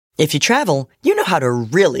If you travel, you know how to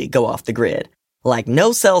really go off the grid. Like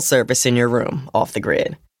no cell service in your room off the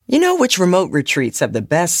grid. You know which remote retreats have the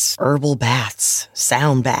best herbal baths,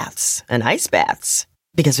 sound baths, and ice baths.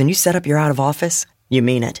 Because when you set up your out of office, you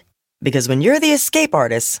mean it. Because when you're the escape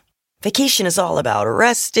artist, vacation is all about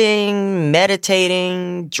resting,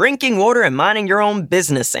 meditating, drinking water, and minding your own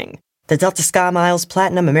businessing. The Delta SkyMiles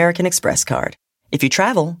Platinum American Express card. If you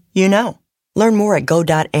travel, you know. Learn more at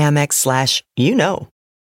go.amex/you-know.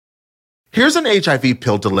 Here's an HIV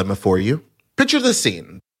pill dilemma for you. Picture the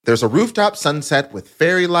scene. There's a rooftop sunset with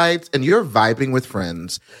fairy lights, and you're vibing with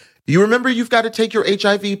friends. You remember you've got to take your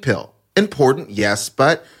HIV pill. Important, yes,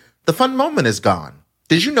 but the fun moment is gone.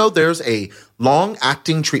 Did you know there's a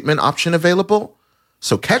long-acting treatment option available?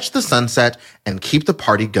 So catch the sunset and keep the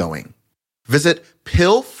party going. Visit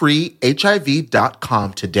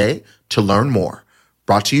pillfreehiv.com today to learn more.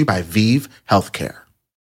 Brought to you by ViiV Healthcare.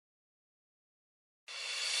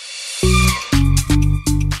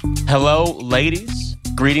 Hello, ladies.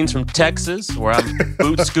 Greetings from Texas, where I'm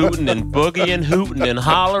boot scooting and boogieing, hooting and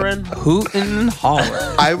hollering. Hooting and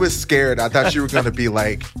hollering. I was scared. I thought you were going to be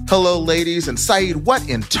like, hello, ladies. And Saeed, what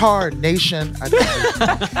in tar nation?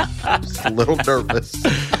 I was a little nervous.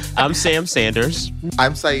 I'm Sam Sanders.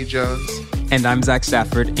 I'm Saeed Jones. And I'm Zach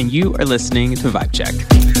Stafford, and you are listening to Vibe Check.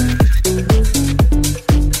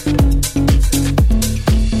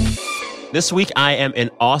 This week, I am in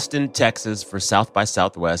Austin, Texas for South by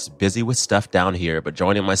Southwest, busy with stuff down here, but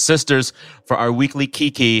joining my sisters for our weekly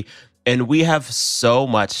Kiki. And we have so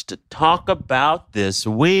much to talk about this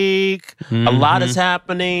week. Mm-hmm. A lot is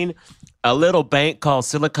happening. A little bank called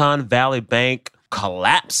Silicon Valley Bank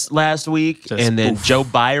collapsed last week. And then Joe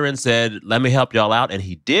Byron said, let me help y'all out. And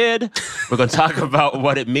he did. We're going to talk about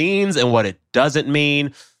what it means and what it doesn't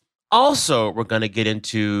mean. Also, we're going to get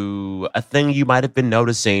into a thing you might have been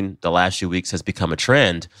noticing the last few weeks has become a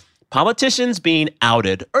trend. Politicians being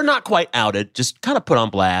outed, or not quite outed, just kind of put on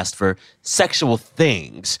blast for sexual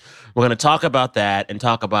things. We're going to talk about that and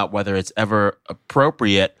talk about whether it's ever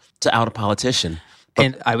appropriate to out a politician.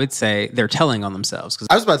 And I would say they're telling on themselves.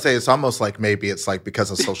 I was about to say, it's almost like maybe it's like because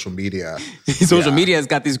of social media. Social media has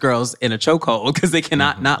got these girls in a chokehold because they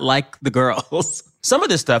cannot not like the girls. Some of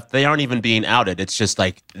this stuff, they aren't even being outed. It's just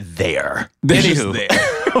like there. They're just there.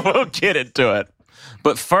 We'll get into it.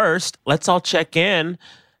 But first, let's all check in.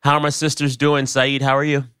 How are my sisters doing? Saeed, how are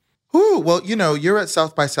you? Ooh, well, you know, you're at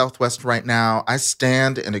South by Southwest right now. I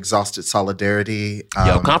stand in exhausted solidarity.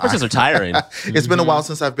 Conferences are tiring. It's been a while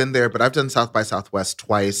since I've been there, but I've done South by Southwest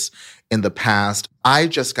twice in the past. I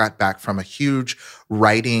just got back from a huge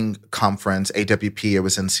writing conference, AWP. It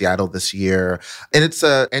was in Seattle this year. And it's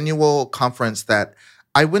an annual conference that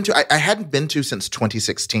I went to. I hadn't been to since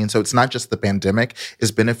 2016, so it's not just the pandemic.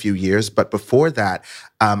 It's been a few years. But before that,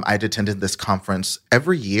 I'd attended this conference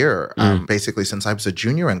every year, basically since I was a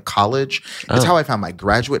junior in college. It's how I found my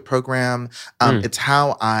graduate program. It's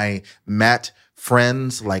how I met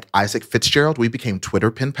friends like Isaac Fitzgerald. We became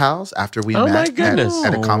Twitter pen pals after we met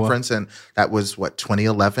at a conference. And that was,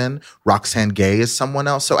 2011? Roxane Gay is someone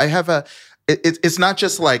else. So I have it's not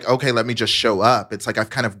just like, okay, let me just show up. It's like I've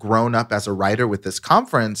kind of grown up as a writer with this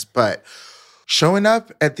conference, but showing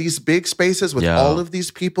up at these big spaces with all of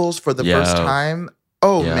these peoples for the first time,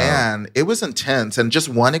 man, it was intense. And just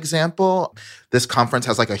one example, this conference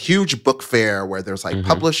has like a huge book fair where there's like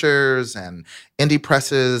publishers and indie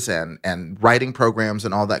presses and writing programs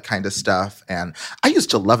and all that kind of stuff. And I used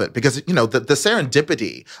to love it because, you know, the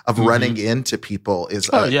serendipity of running into people is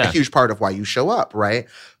a huge part of why you show up, right?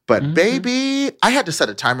 But baby, I had to set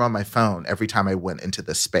a timer on my phone every time I went into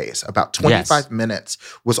this space. About 25 minutes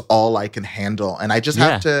was all I can handle. And I just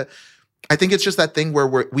have to, I think it's just that thing where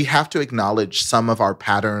we have to acknowledge some of our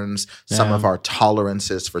patterns, some of our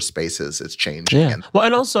tolerances for spaces is changing. Yeah. Well,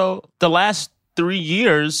 and also the last 3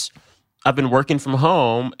 years, I've been working from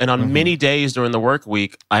home. And on many days during the work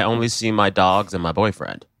week, I only see my dogs and my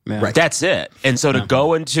boyfriend. Yeah. Right. That's it. And so to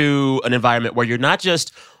go into an environment where you're not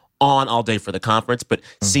just on all day for the conference, but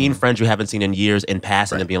seeing friends you haven't seen in years in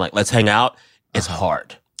passing and being like, let's hang out, it's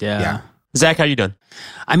hard. Yeah. Zach, how you doing?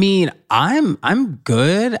 I mean, I'm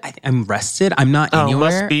good. I'm rested. I'm not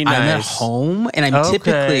anywhere. Must be nice. I'm at home, and I'm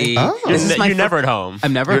typically. You're never at home.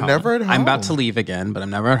 I'm never. You're never at home. I'm about to leave again, but I'm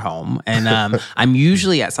never at home. And I'm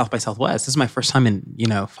usually at South by Southwest. This is my first time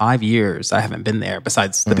in 5 years. I haven't been there.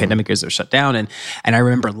 Besides the pandemic years, they're shut down. And I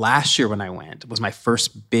remember last year when I went, it was my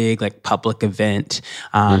first big public event,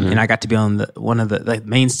 and I got to be on one of the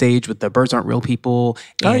main stage with the Birds Aren't Real people.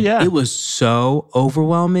 And it was so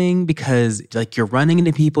overwhelming because because like you're running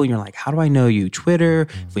into people and you're like, how do I know you? Twitter,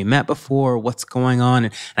 if we met before, what's going on?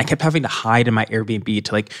 And I kept having to hide in my Airbnb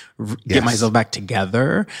to like get myself back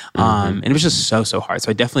together. And it was just so hard. So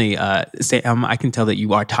I definitely say, I can tell that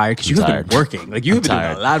you are tired because you have been working. Like you have been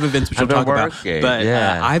doing a lot of events, which we'll talk about. But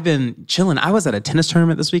I've been chilling. I was at a tennis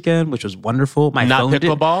tournament this weekend, which was wonderful. My not phone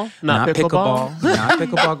pickleball? Not pickleball. Not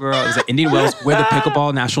pickleball, girl. It was at Indian Wells where the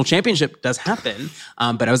pickleball national championship does happen.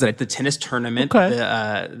 But I was at the tennis tournament,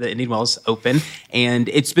 the Indian Wells Open. And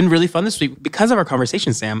it's been really fun this week. Because of our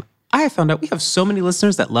conversation, Sam, I have found out we have so many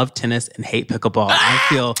listeners that love tennis and hate pickleball. I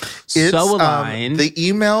feel so aligned. The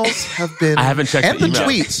emails have been... I haven't checked the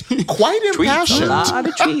tweets. Quite impassioned. A lot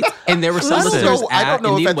of tweets. And there were some listeners I don't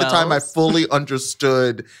know if at the time I Wells. fully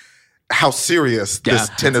understood how serious this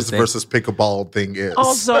tennis versus pickleball thing is.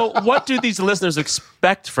 Also, what do these listeners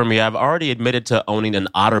expect from me? I've already admitted to owning an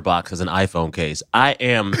OtterBox as an iPhone case. I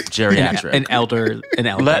am geriatric. An elder.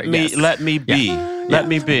 Let me be. Let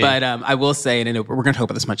me be. But I will say, and I know we're going to talk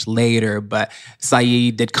about this much later, but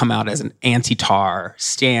Saeed did come out as an anti-Tar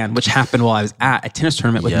stan, which happened while I was at a tennis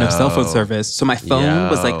tournament with no cell phone service. So my phone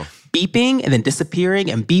was like beeping and then disappearing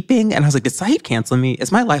and beeping. And I was like, did Saeed cancel me? Is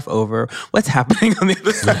my life over? What's happening on the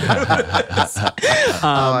other side of this?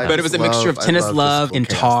 But it was a mixture of tennis love and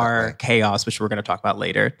Tar chaos, which we're going to talk about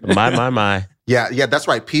later. My. Yeah, that's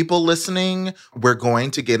right. People listening, we're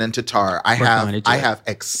going to get into Tar. I have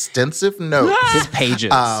extensive notes. His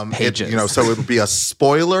pages. So it'll be a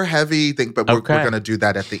spoiler-heavy thing, but we're going to do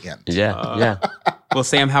that at the end. Yeah. Well,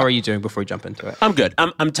 Sam, how are you doing before we jump into it? I'm good.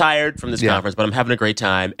 I'm tired from this conference, but I'm having a great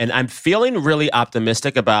time. And I'm feeling really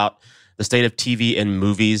optimistic about the state of TV and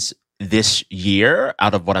movies this year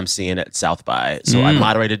out of what I'm seeing at South by. So I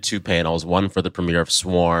moderated 2 panels, one for the premiere of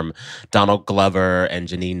Swarm, Donald Glover and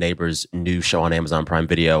Janine Neighbors' new show on Amazon Prime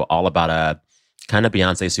Video, all about a kind of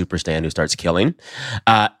Beyonce superstar who starts killing.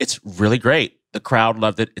 It's really great. The crowd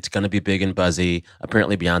loved it. It's going to be big and buzzy.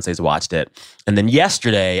 Apparently, Beyonce's watched it. And then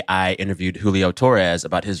yesterday, I interviewed Julio Torres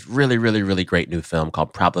about his really, really, really great new film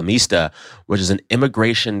called Problemista, which is an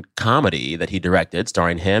immigration comedy that he directed,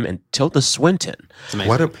 starring him and Tilda Swinton.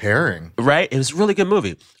 What a pairing. Right? It was a really good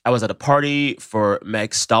movie. I was at a party for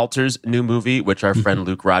Meg Stalter's new movie, which our friend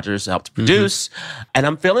Luke Rogers helped produce. And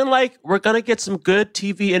I'm feeling like we're going to get some good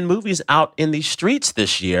TV and movies out in the streets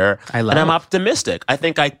this year. And I'm optimistic. I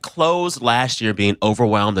think I closed last year being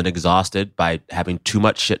overwhelmed and exhausted by having too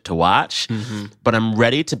much shit to watch. But I'm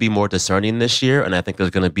ready to be more discerning this year, and I think there's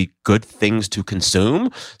going to be good things to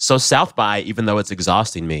consume. So South by, even though it's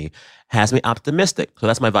exhausting me, has me optimistic. So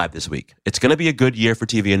that's my vibe this week. It's going to be a good year for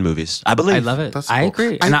TV and movies. I believe. I love it. That's cool. I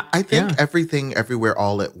agree. I think Everything Everywhere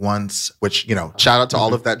All at Once, which, shout out to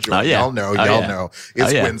all of that joy. Y'all know.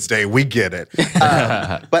 It's Wednesday. We get it.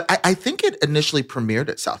 But I think it initially premiered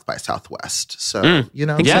at South by Southwest. So,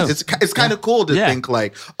 it's kind of cool to think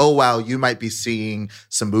like, oh, wow, you might be seeing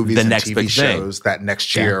some movies and TV shows that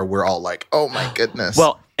next year we're all like, oh, my goodness.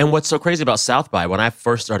 Well, and what's so crazy about South by, when I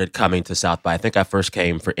first started coming to South by, I think I first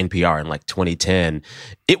came for NPR in like 2010.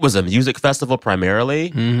 It was a music festival primarily.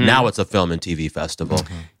 Now it's a film and TV festival.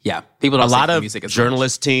 Yeah. People don't. A lot of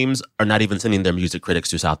journalist teams are not even sending their music critics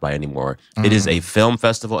to South by anymore. It is a film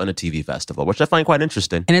festival and a TV festival, which I find quite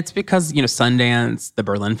interesting. And it's because, Sundance, the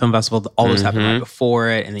Berlin Film Festival, all those happen right before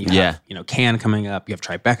it. And then you have, Cannes coming up. You have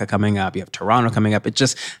Tribeca coming up. You have Toronto coming up. It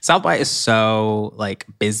just, South by is so like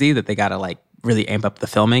busy that they got to like really amp up the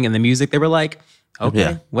filming and the music. They were like,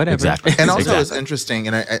 okay, whatever. Exactly. And also it's interesting,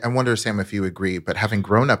 and I wonder, Sam, if you agree, but having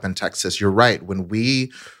grown up in Texas, you're right. When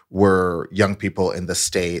we were young people in the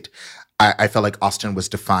state, I felt like Austin was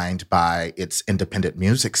defined by its independent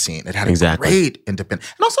music scene. It had a great independent,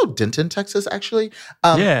 and also Denton, Texas, actually.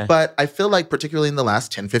 But I feel like particularly in the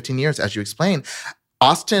last 10, 15 years, as you explained,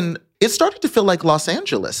 Austin, it started to feel like Los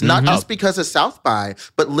Angeles, not just because of South by,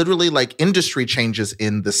 but literally like industry changes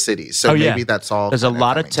in the city. So maybe that's all. There's a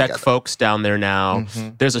lot of tech folks down there now.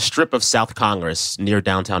 There's a strip of South Congress near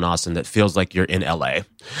downtown Austin that feels like you're in LA.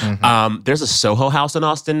 There's a Soho House in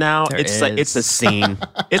Austin now. It's a scene.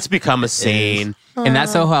 It's become a scene. And that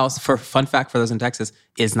Soho House, for fun fact for those in Texas,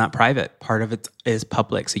 is not private. Part of it is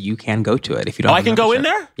public, so you can go to it if you don't. I can go in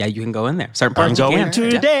there? Yeah, you can go in there. Certain parts I'm going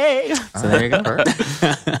today. So there you go.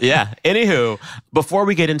 Anywho, before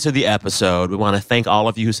we get into the episode, we want to thank all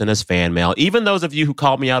of you who sent us fan mail. Even those of you who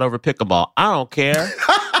called me out over pickleball. I don't care.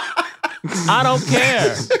 I don't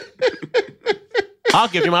care. I'll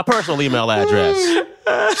give you my personal email address.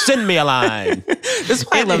 Send me a line. This is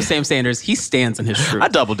why I love Sam Sanders. He stands on his truth. I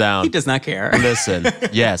double down. He does not care. Listen,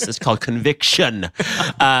 yes, it's called conviction.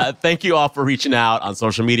 Thank you all for reaching out on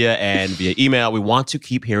social media and via email. We want to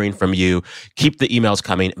keep hearing from you. Keep the emails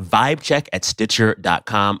coming.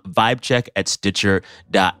 Vibecheck@Stitcher.com.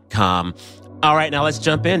 Vibecheck@Stitcher.com. All right, now let's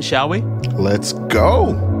jump in, shall we? Let's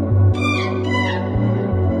go.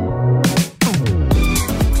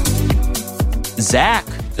 Zach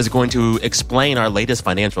is going to explain our latest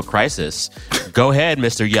financial crisis. Go ahead,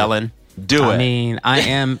 Mr. Yellen. Do it. I mean, I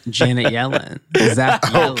am Janet Yellen. Zach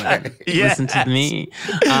Yellen. Yes. Listen to me.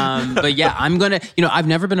 But yeah, I'm going to, I've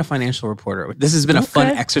never been a financial reporter. This has been a fun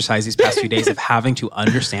exercise these past few days of having to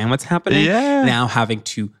understand what's happening. Yeah. Now having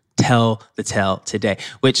to tell the tale today,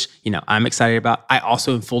 which, I'm excited about. I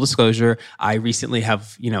also, in full disclosure, I recently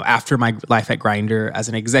have, after my life at Grindr as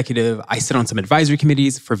an executive, I sit on some advisory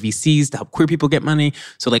committees for VCs to help queer people get money.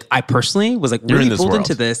 So I personally was really pulled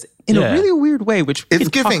into this in a really weird way, which it's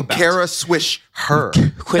giving Kara Swish her.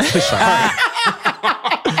 Quit Swish her.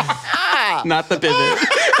 Not the pivot.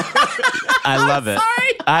 I love it.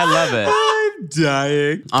 I love it. I'm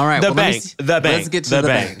dying. All right. The bank. Let's get to the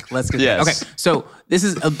bank. Let's get to Yes. Okay. So this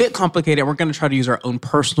is a bit complicated. We're going to try to use our own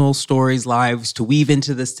personal stories, lives to weave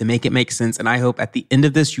into this to make it make sense. And I hope at the end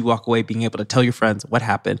of this, you walk away being able to tell your friends what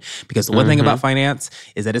happened. Because the one thing about finance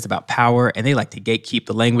is that it's about power and they like to gatekeep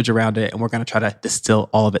the language around it. And we're going to try to distill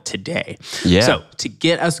all of it today. Yeah. So to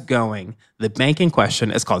get us going, the bank in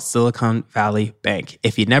question is called Silicon Valley Bank.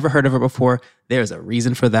 If you'd never heard of it before, there's a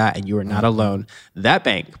reason for that, and you are not alone. That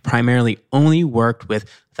bank primarily only worked with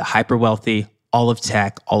the hyper wealthy, all of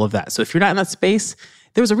tech, all of that. So if you're not in that space,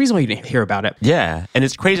 there was a reason why you didn't hear about it. Yeah, and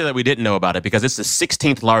it's crazy that we didn't know about it because it's the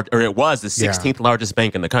 16th largest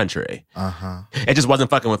bank in the country. It just wasn't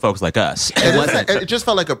fucking with folks like us. It just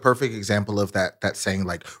felt like a perfect example of that saying,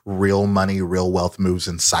 like, real money, real wealth moves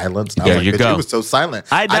in silence. And I was like, you go. It was so silent.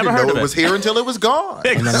 I'd never didn't heard know of it it. was here until it was gone.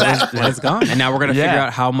 And then it's gone. And now we're going to figure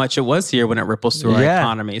out how much it was here when it ripples through our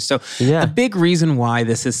economy. So a big reason why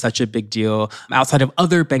this is such a big deal, outside of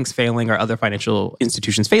other banks failing or other financial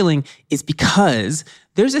institutions failing, is because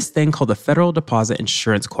there's this thing called the Federal Deposit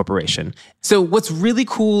Insurance Corporation. So what's really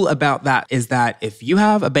cool about that is that if you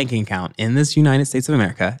have a banking account in this United States of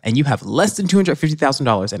America and you have less than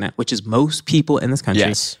 $250,000 in it, which is most people in this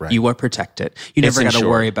country, you are protected. You never got to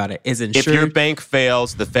worry about it. It's insured. If your bank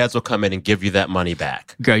fails, the feds will come in and give you that money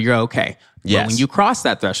back. Girl, you're okay. Yes. But when you cross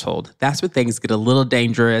that threshold, that's where things get a little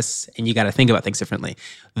dangerous and you got to think about things differently.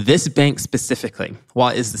 This bank specifically, while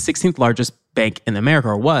it is the 16th largest bank in America,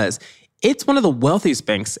 or was, it's one of the wealthiest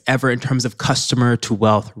banks ever in terms of customer to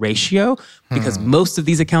wealth ratio because most of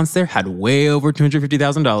these accounts there had way over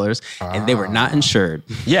 $250,000 and they were not insured.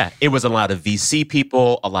 Yeah, it was a lot of VC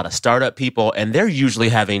people, a lot of startup people, and they're usually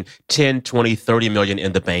having 10, 20, 30 million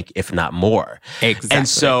in the bank, if not more. Exactly. And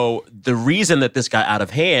so the reason that this got out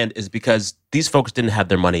of hand is because these folks didn't have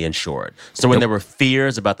their money insured. So when there were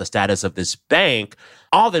fears about the status of this bank,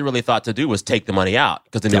 all they really thought to do was take the money out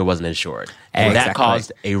because they knew it wasn't insured. And that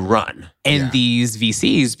caused a run. And these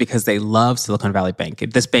VCs, because they love Silicon Valley Bank,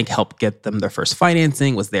 this bank helped get them their first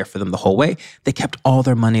financing, was there for them the whole way. They kept all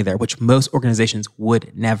their money there, which most organizations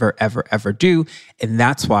would never, ever, ever do. And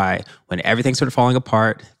that's why when everything started falling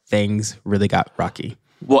apart, things really got rocky.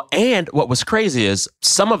 Well, and what was crazy is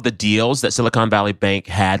some of the deals that Silicon Valley Bank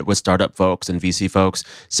had with startup folks and VC folks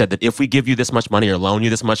said that if we give you this much money or loan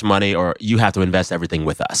you this much money, or you have to invest everything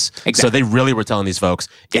with us. Exactly. So they really were telling these folks,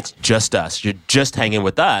 it's just us. You're just hanging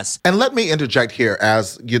with us. And let me interject here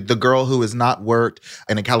as the girl who has not worked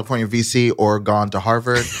in a California VC or gone to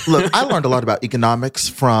Harvard. Look, I learned a lot about economics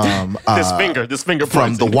from This finger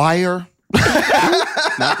from The Wire.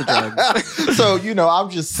 Not the drugs. So, I'm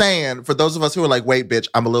just saying, for those of us who are like, wait, bitch,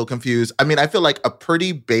 I'm a little confused. I mean, I feel like a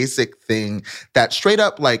pretty basic thing that straight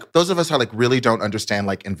up, like, those of us who like really don't understand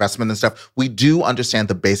like investment and stuff, we do understand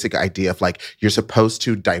the basic idea of like, you're supposed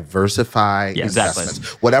to diversify investments.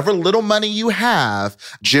 Exactly. Whatever little money you have,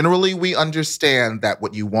 generally we understand that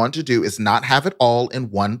what you want to do is not have it all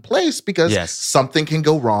in one place because something can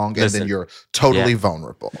go wrong and then you're totally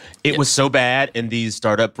vulnerable. It was so bad, and these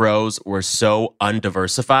startup bros were so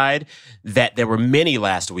undiversified that there were many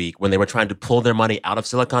last week when they were trying to pull their money out of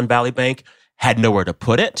Silicon Valley Bank, had nowhere to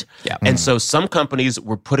put it. Yeah. And so some companies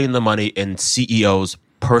were putting the money in CEOs'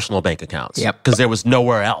 personal bank accounts Yep. because there was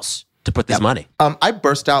nowhere else. to put this money. I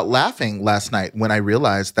burst out laughing last night when I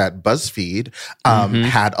realized that BuzzFeed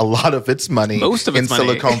had a lot of its money in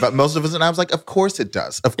Silicon Valley. Most of it. And I was like, of course it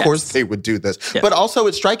does. Of course they would do this. Yes. But also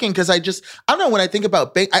it's striking because I don't know, when I think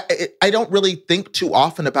about bank, I don't really think too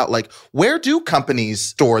often about like, where do companies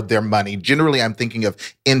store their money? Generally, I'm thinking of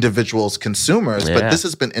individuals, consumers. Yeah. But this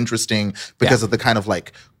has been interesting because of the kind of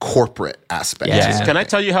like corporate aspect. Yeah. Can I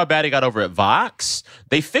tell you how bad it got over at Vox?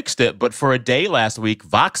 They fixed it, but for a day last week,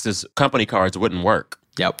 Vox's company cards wouldn't work.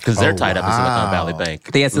 Yep. Because they're tied up in Silicon Valley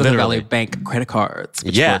Bank. They had Silicon Valley Bank credit cards,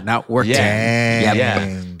 which were not working.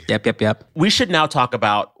 Yep. We should now talk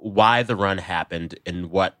about why the run happened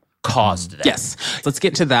and what caused that. Yes. Let's get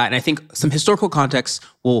into that. And I think some historical context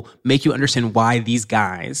will make you understand why these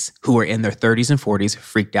guys who are in their 30s and 40s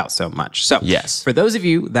freaked out so much. So for those of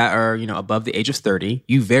you that are, above the age of 30,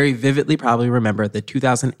 you very vividly probably remember the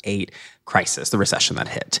 2008 crisis, the recession that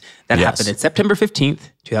hit. That happened on September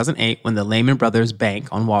 15th, 2008, when the Lehman Brothers Bank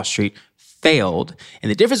on Wall Street failed. And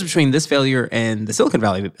the difference between this failure and the Silicon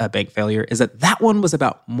Valley Bank failure is that one was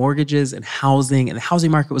about mortgages and housing, and the housing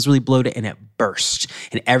market was really bloated and it burst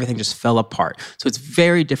and everything just fell apart. So it's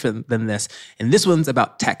very different than this. And this one's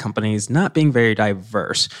about tech companies not being very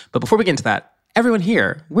diverse. But before we get into that, everyone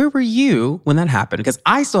here, where were you when that happened? Because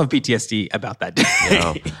I still have PTSD about that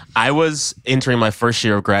day. I was entering my first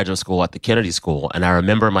year of graduate school at the Kennedy School, and I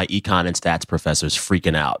remember my econ and stats professors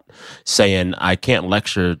freaking out, saying, I can't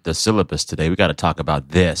lecture the syllabus today. We got to talk about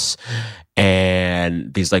this.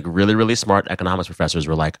 And these like really, really smart economics professors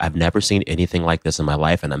were like, I've never seen anything like this in my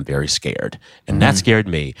life, and I'm very scared. And that scared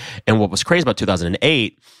me. And what was crazy about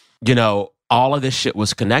 2008, all of this shit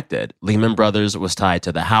was connected. Lehman Brothers was tied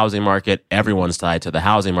to the housing market. Everyone's tied to the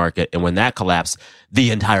housing market. And when that collapsed,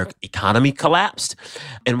 the entire economy collapsed.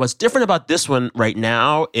 And what's different about this one right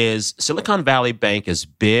now is Silicon Valley Bank is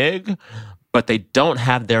big, but they don't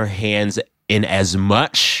have their hands in as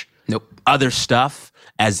much other stuff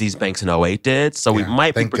as these banks in 2008 did. So we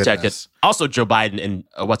might be protected. Goodness. Also, Joe Biden and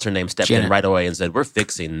what's-her-name stepped in right away and said, we're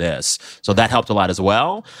fixing this. So that helped a lot as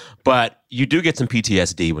well. But you do get some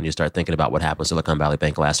PTSD when you start thinking about what happened with Silicon Valley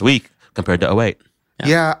Bank last week compared to 2008.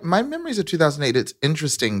 Yeah, my memories of 2008, it's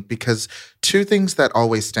interesting because two things that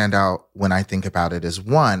always stand out when I think about it is,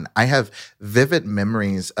 one, I have vivid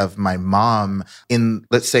memories of my mom in,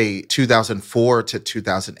 let's say, 2004 to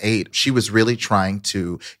 2008. She was really trying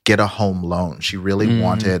to get a home loan. She really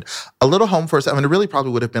wanted a little home for herself. I mean, it really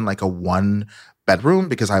probably would have been like a one-bedroom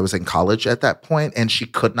because I was in college at that point, and she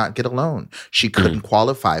could not get a loan. She couldn't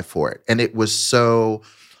qualify for it. And it was so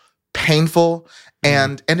painful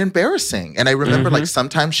and embarrassing. And I remember like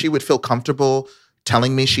sometimes she would feel comfortable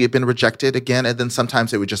telling me she had been rejected again. And then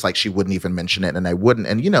sometimes it would just like, she wouldn't even mention it and I wouldn't.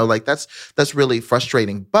 And, like that's really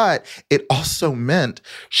frustrating. But it also meant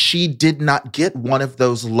she did not get one of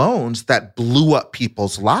those loans that blew up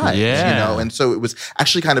people's lives, And so it was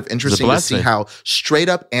actually kind of interesting to see how straight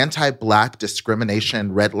up anti-Black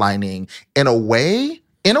discrimination, redlining in a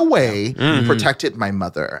way, protected my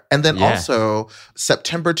mother. And then also,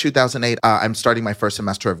 September 2008, I'm starting my first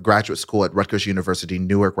semester of graduate school at Rutgers University,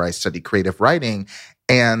 Newark, where I study creative writing.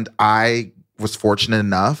 And I was fortunate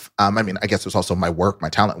enough, I guess it was also my work, my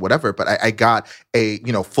talent, whatever, but I got a,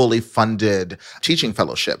 fully funded teaching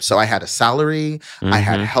fellowship. So I had a salary, I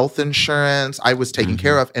had health insurance, I was taken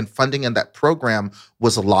care of, and funding in that program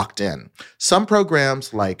was locked in. Some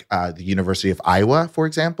programs like the University of Iowa, for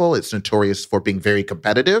example, it's notorious for being very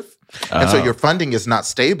competitive. And so your funding is not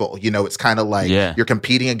stable. It's kind of like you're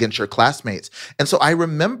competing against your classmates. And so I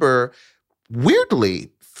remember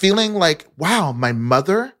weirdly feeling like, wow, my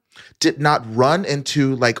mother did not run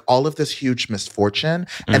into like all of this huge misfortune.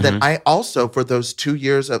 And then I also, for those 2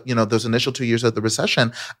 years of, those initial 2 years of the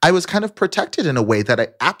recession, I was kind of protected in a way that I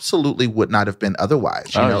absolutely would not have been otherwise.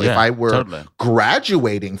 If I were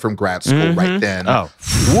graduating from grad school right then,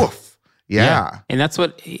 woof. Yeah. And that's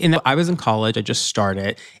what, I was in college, I just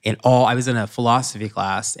started, and I was in a philosophy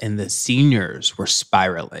class, and the seniors were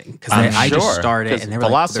spiraling. Because I just started, and they were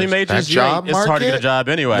philosophy like, majors, it's hard to get a job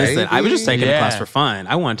anyway. Listen, I was just taking the class for fun.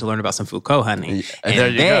 I wanted to learn about some Foucault, honey.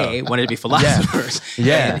 And they wanted to be philosophers.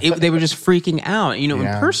 And they were just freaking out.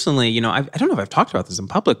 And personally, I don't know if I've talked about this in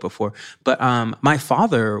public before, but my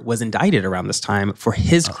father was indicted around this time for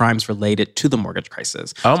his crimes related to the mortgage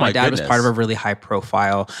crisis. Oh, so my dad was part of a really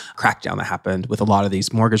high-profile crackdown that happened with a lot of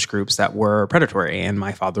these mortgage groups that were predatory. And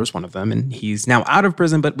my father was one of them. And he's now out of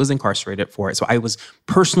prison, but was incarcerated for it. So I was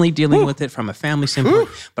personally dealing with it from a family standpoint,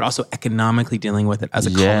 but also economically dealing with it as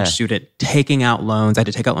a college student, taking out loans. I had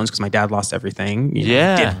to take out loans because my dad lost everything. He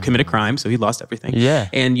did commit a crime, so he lost everything.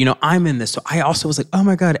 And, I'm in this. So I also was like, oh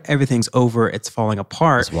my God, everything's over. It's falling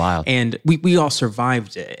apart. It's wild. And we all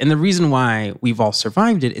survived it. And the reason why we've all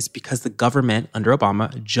survived it is because the government under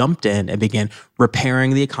Obama jumped in and began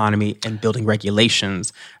repairing the economy and building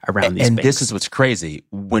regulations around these banks. And this is what's crazy.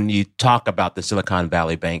 When you talk about the Silicon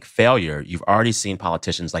Valley Bank failure, you've already seen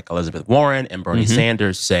politicians like Elizabeth Warren and Bernie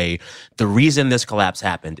Sanders say the reason this collapse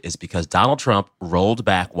happened is because Donald Trump rolled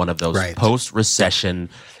back one of those post-recession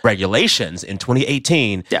regulations in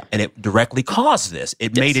 2018, and it directly caused this.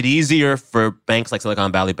 It made it easier for banks like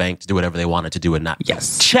Silicon Valley Bank to do whatever they wanted to do and not get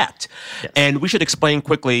checked. And we should explain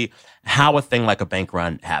quickly how a thing like a bank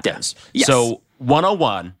run happens. So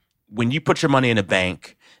 101, when you put your money in a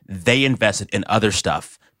bank, they invest it in other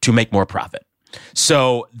stuff to make more profit.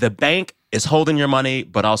 So the bank is holding your money,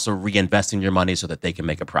 but also reinvesting your money so that they can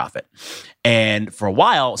make a profit. And for a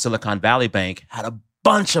while, Silicon Valley Bank had a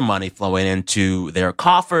bunch of money flowing into their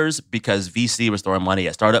coffers because VC was throwing money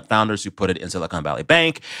at startup founders who put it in Silicon Valley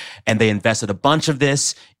Bank. And they invested a bunch of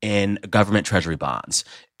this in government treasury bonds.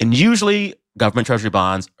 And usually government treasury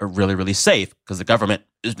bonds are really, really safe because the government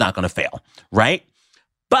is not going to fail, right?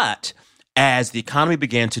 But as the economy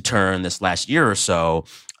began to turn this last year or so,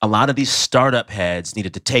 a lot of these startup heads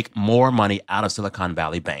needed to take more money out of Silicon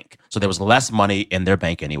Valley Bank. So there was less money in their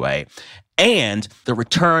bank anyway. And the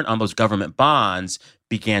return on those government bonds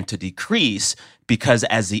began to decrease because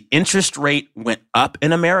as the interest rate went up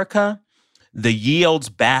in America, the yields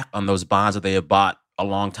back on those bonds that they had bought a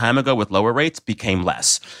long time ago with lower rates became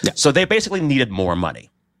less. So they basically needed more money.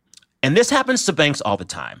 And this happens to banks all the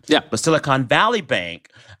time. But Silicon Valley Bank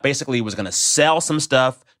basically was going to sell some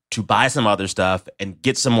stuff to buy some other stuff and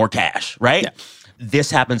get some more cash, right?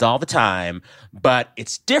 This happens all the time, but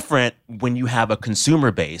it's different when you have a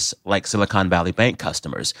consumer base like Silicon Valley Bank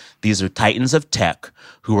customers. These are titans of tech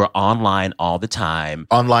who are online all the time.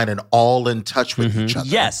 Online and all in touch with each other.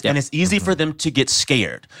 And it's easy for them to get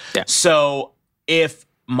scared. So if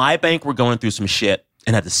my bank were going through some shit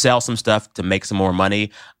and had to sell some stuff to make some more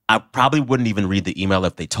money, I probably wouldn't even read the email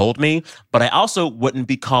if they told me, but I also wouldn't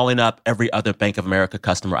be calling up every other Bank of America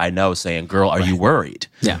customer I know saying, girl, are you worried?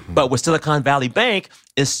 But with Silicon Valley Bank,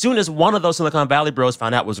 as soon as one of those Silicon Valley bros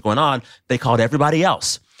found out what was going on, they called everybody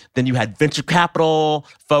else. Then you had venture capital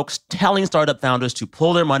folks telling startup founders to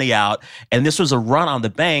pull their money out. And this was a run on the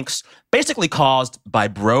banks basically caused by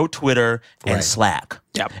bro Twitter and Slack.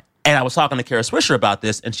 And I was talking to Kara Swisher about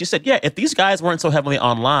this, and she said, if these guys weren't so heavily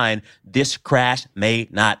online, this crash may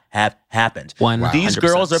not have happened. These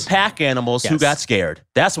girls are pack animals who got scared.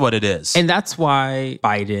 That's what it is. And that's why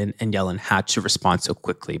Biden and Yellen had to respond so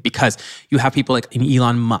quickly, because you have people like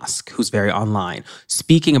Elon Musk, who's very online,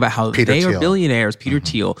 speaking about how they are billionaires, Peter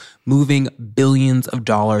Thiel, moving billions of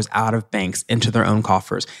dollars out of banks into their own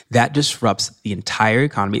coffers. That disrupts the entire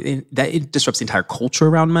economy. It disrupts the entire culture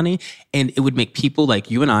around money. And it would make people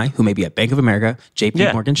like you and I, who may be at Bank of America,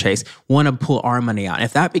 JP Morgan Chase, want to pull our money out. And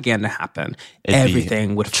if that began to happen,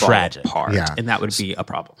 everything would fall apart. And that would be a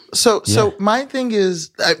problem. So my thing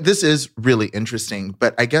is, this is really interesting,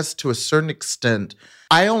 but I guess to a certain extent,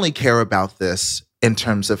 I only care about this in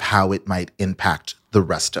terms of how it might impact the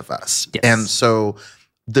rest of us. And so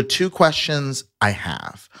the two questions I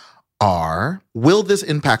have are, will this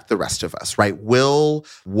impact the rest of us, right? Will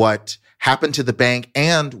what happened to the bank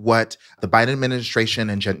and what the Biden administration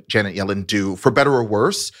and Janet Yellen do, for better or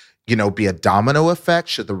worse, be a domino effect?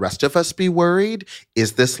 Should the rest of us be worried?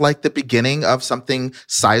 Is this like the beginning of something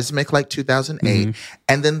seismic like 2008?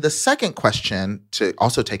 And then the second question, to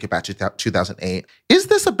also take it back to 2008, is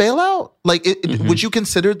this a bailout? Like, would you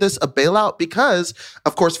consider this a bailout? Because,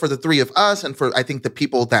 of course, for the three of us and for, I think, the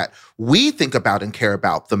people that we think about and care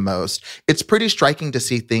about the most, it's pretty striking to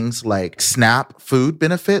see things like SNAP food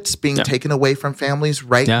benefits being taken away from families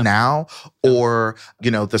right now. Or,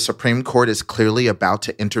 the Supreme Court is clearly about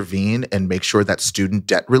to intervene and make sure that student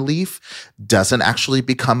debt relief doesn't actually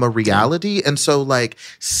become a reality. And so,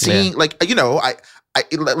 seeing,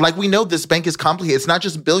 we know this bank is complicated. It's not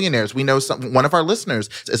just billionaires. We know one of our listeners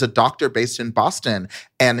is a doctor based in Boston,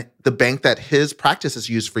 and the bank that his practice has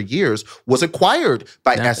used for years was acquired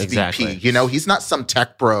by SVP. He's not some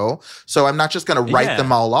tech bro. So I'm not just going to write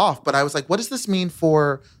them all off. But I was like, what does this mean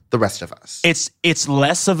for the rest of us? It's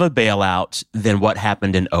less of a bailout than what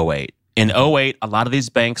happened in 2008. In '08, a lot of these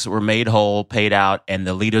banks were made whole, paid out, and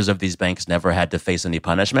the leaders of these banks never had to face any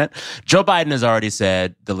punishment. Joe Biden has already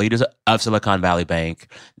said the leaders of Silicon Valley Bank,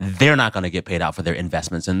 they're not going to get paid out for their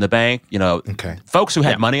investments in the bank. Folks who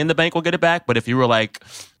had money in the bank will get it back, but if you were like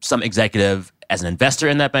some executive as an investor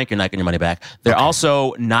in that bank, you're not getting your money back. They're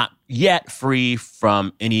also not yet free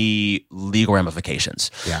from any legal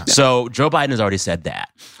ramifications. Yeah. So Joe Biden has already said that.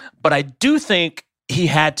 But I do think he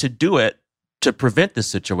had to do it to prevent this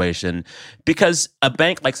situation, because a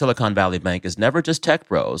bank like Silicon Valley Bank is never just tech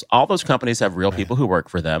bros. All those companies have real people who work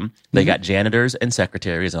for them. They got janitors and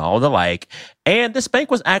secretaries and all the like. And this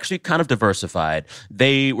bank was actually kind of diversified.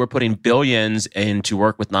 They were putting billions into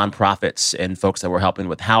work with nonprofits and folks that were helping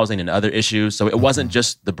with housing and other issues. So it wasn't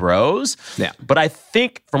just the bros. Yeah. But I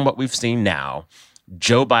think from what we've seen now,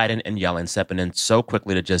 Joe Biden and Yellen stepping in so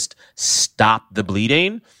quickly to just stop the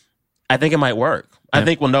bleeding, I think it might work. I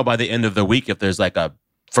think we'll know by the end of the week if there's like a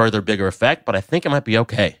further bigger effect, but I think it might be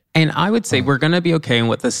okay. And I would say we're going to be okay. And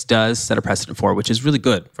what this does set a precedent for, which is really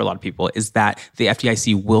good for a lot of people, is that the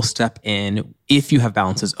FDIC will step in if you have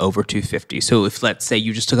balances over 250. So if, let's say,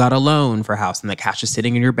 you just took out a loan for a house and the cash is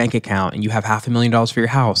sitting in your bank account and you have $500,000 for your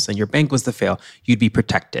house and your bank was to fail, you'd be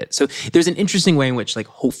protected. So there's an interesting way in which, like,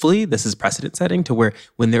 hopefully this is precedent setting to where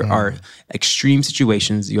when there are extreme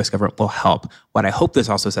situations, the U.S. government will help. What I hope this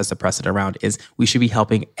also sets a precedent around is we should be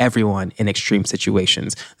helping everyone in extreme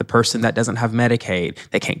situations. The person that doesn't have Medicaid,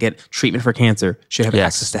 that can't get treatment for cancer, should have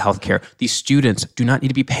access to health care. These students do not need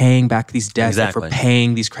to be paying back these debts for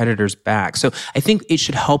paying these creditors back. So I think it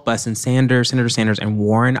should help us. And Senator Sanders and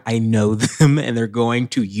Warren, I know them, and they're going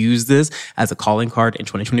to use this as a calling card in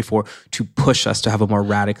 2024 to push us to have a more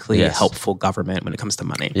radically helpful government when it comes to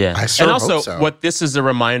money. Yeah. I sure and also, hope so. what this is a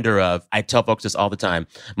reminder of, I tell folks this all the time,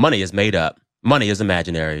 money is made up. Money is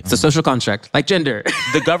imaginary. It's a social construct, like gender.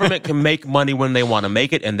 The government can make money when they want to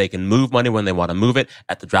make it, and they can move money when they want to move it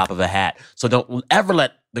at the drop of a hat. So don't ever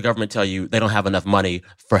let the government tell you they don't have enough money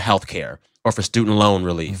for health care or for student loan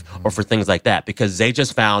relief or for things like that, because they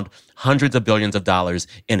just found hundreds of billions of dollars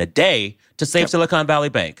in a day to save Silicon Valley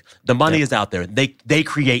Bank. The money is out there. They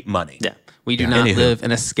create money. Yeah. We do not live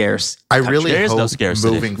in a scarce I country. really There is hope no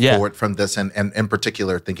scarcity. moving forward from this, and in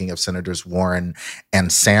particular, thinking of Senators Warren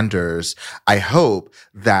and Sanders, I hope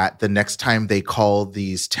that the next time they call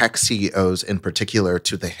these tech CEOs in particular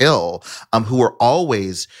to the Hill, who are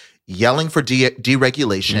always yelling for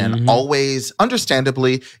deregulation, always,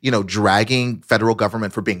 understandably, dragging federal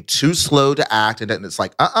government for being too slow to act. And it's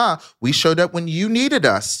like, we showed up when you needed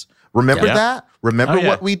us. Remember that? Remember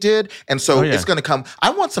what we did? And so it's going to come. I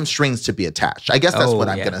want some strings to be attached. I guess that's what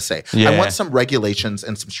I'm going to say. I want some regulations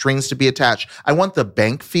and some strings to be attached. I want the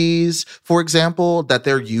bank fees, for example, that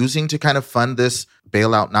they're using to kind of fund this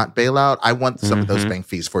bailout, not bailout. I want some of those bank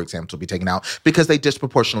fees, for example, to be taken out because they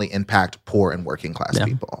disproportionately impact poor and working class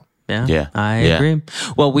people. Yeah, I agree.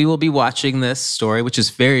 Well, we will be watching this story, which is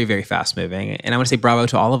very, very fast moving. And I want to say bravo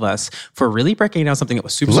to all of us for really breaking down something that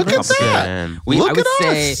was super, super complicated. Look at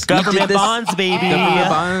us. Government bonds, baby. Government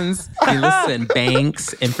bonds. Hey, listen,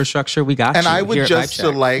 banks, infrastructure, we got and you. I would just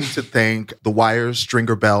like to thank the Wire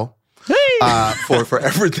Stringer Bell. For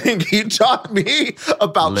everything he taught me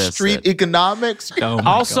about street economics.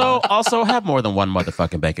 Also have more than one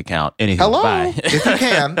motherfucking bank account. Anywho, Hello, bye. if you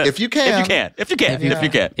can. If you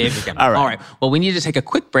can. All right. Well, we need to take a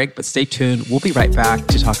quick break, but stay tuned. We'll be right back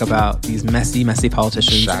to talk about these messy, messy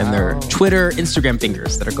politicians and their Twitter, Instagram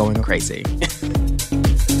fingers that are going crazy.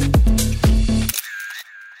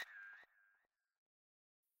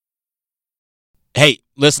 Hey,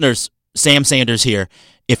 listeners, Sam Sanders here.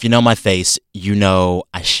 If you know my face, you know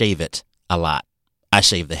I shave it a lot. I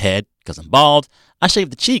shave the head because I'm bald. I shave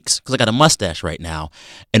the cheeks because I got a mustache right now.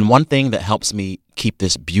 And one thing that helps me keep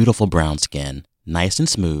this beautiful brown skin nice and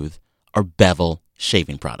smooth are Bevel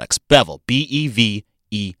shaving products. Bevel,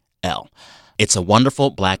 B-E-V-E-L. It's a wonderful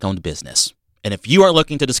Black-owned business. And if you are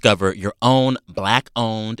looking to discover your own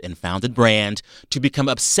Black-owned and founded brand to become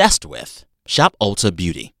obsessed with, shop Ulta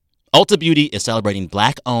Beauty. Ulta Beauty is celebrating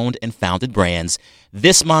Black-owned and founded brands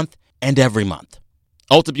this month and every month.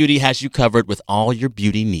 Ulta Beauty has you covered with all your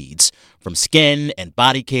beauty needs, from skin and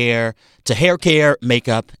body care to hair care,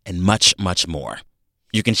 makeup, and much, much more.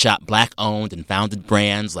 You can shop Black-owned and founded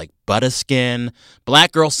brands like Butterskin,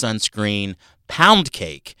 Black Girl Sunscreen, Pound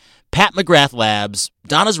Cake, Pat McGrath Labs,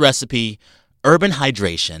 Donna's Recipe, Urban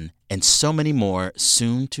Hydration, and so many more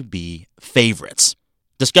soon-to-be favorites.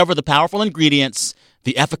 Discover the powerful ingredients,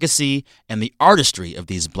 the efficacy, and the artistry of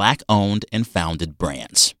these Black-owned and founded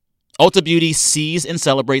brands. Ulta Beauty sees and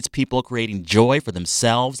celebrates people creating joy for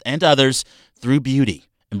themselves and others through beauty,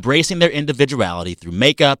 embracing their individuality through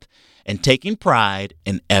makeup, and taking pride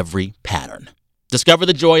in every pattern. Discover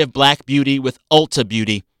the joy of Black beauty with Ulta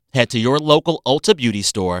Beauty. Head to your local Ulta Beauty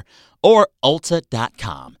store or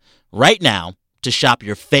Ulta.com right now to shop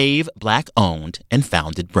your fave Black-owned and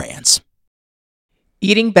founded brands.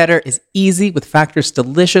 Eating better is easy with Factor's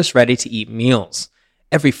delicious, ready-to-eat meals.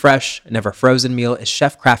 Every fresh, never frozen meal is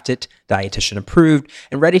chef-crafted, dietitian approved,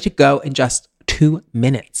 and ready to go in just 2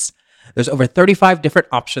 minutes. There's over 35 different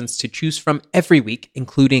options to choose from every week,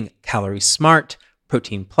 including Calorie Smart,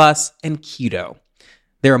 Protein Plus, and Keto.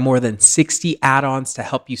 There are more than 60 add-ons to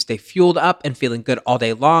help you stay fueled up and feeling good all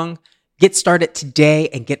day long. Get started today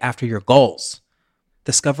and get after your goals.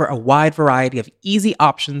 Discover a wide variety of easy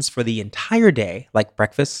options for the entire day, like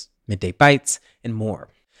breakfast, midday bites, and more.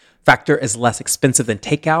 Factor is less expensive than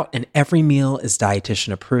takeout, and every meal is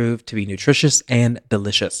dietitian approved to be nutritious and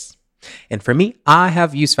delicious. And for me, I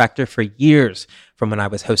have used Factor for years, from when I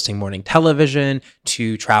was hosting morning television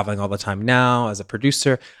to traveling all the time now as a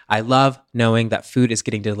producer. I love knowing that food is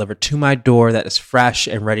getting delivered to my door that is fresh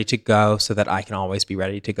and ready to go so that I can always be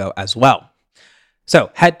ready to go as well. So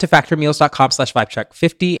head to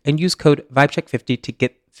factormeals.com/vibecheck50 and use code vibecheck50 to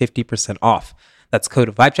get 50% off. That's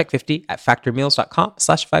code vibecheck50 at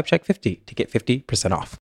factormeals.com/vibecheck50 to get 50%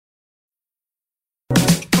 off.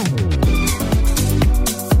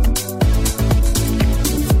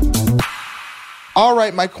 All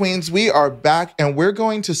right, my queens, we are back and we're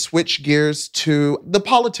going to switch gears to the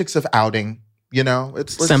politics of outing. You know,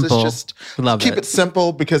 let's just keep it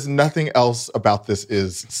simple because nothing else about this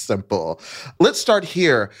is simple. Let's start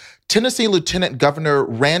here. Tennessee Lieutenant Governor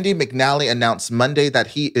Randy McNally announced Monday that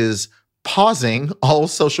he is pausing all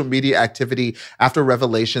social media activity after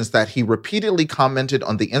revelations that he repeatedly commented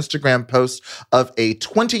on the Instagram post of a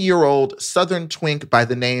 20-year-old Southern twink by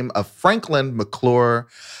the name of Franklin McClure.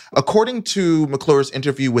 According to McClure's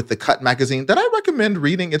interview with The Cut magazine, that I recommend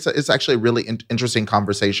reading, it's actually a really interesting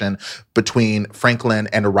conversation between Franklin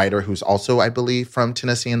and a writer who's also, I believe, from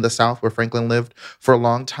Tennessee in the South, where Franklin lived for a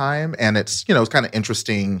long time. And it's kind of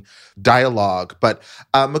interesting dialogue. But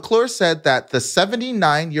McClure said that the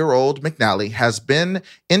 79-year-old McNally has been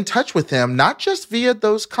in touch with him, not just via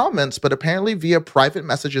those comments, but apparently via private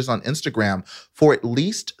messages on Instagram for at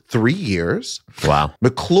least 3 years. Wow.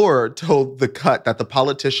 McClure told The Cut that the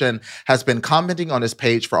politician has been commenting on his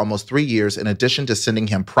page for almost 3 years, in addition to sending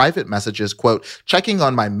him private messages, quote, checking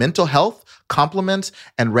on my mental health, compliments,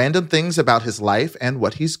 and random things about his life and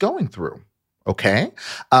what he's going through. Okay.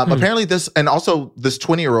 Apparently this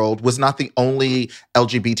 20-year-old was not the only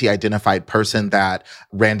LGBT-identified person that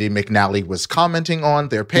Randy McNally was commenting on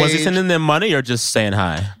their page. Was he sending them money or just saying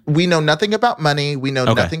hi? We know nothing about money. We know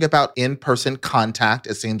nothing about in-person contact.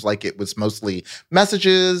 It seems like it was mostly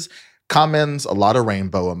messages, comments, a lot of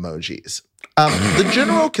rainbow emojis. The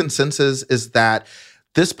general consensus is that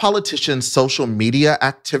this politician's social media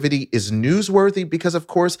activity is newsworthy because, of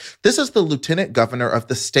course, this is the lieutenant governor of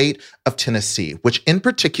the state of Tennessee, which in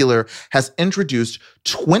particular has introduced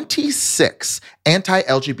 26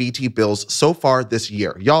 anti-LGBT bills so far this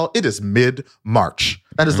year. Y'all, it is mid-March.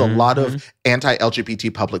 That is a lot of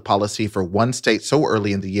anti-LGBT public policy for one state so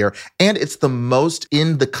early in the year, and it's the most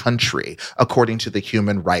in the country, according to the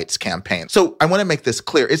Human Rights Campaign. So I want to make this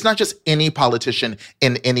clear. It's not just any politician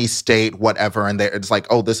in any state, whatever, and it's like,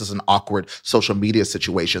 oh, this is an awkward social media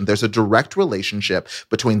situation. There's a direct relationship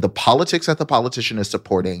between the politics that the politician is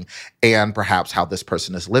supporting and perhaps how this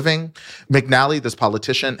person is living. McNally, this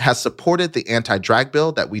politician, has supported the anti-drag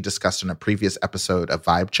bill that we discussed in a previous episode of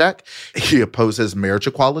Vibe Check. He opposes marriage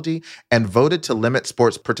equality and voted to limit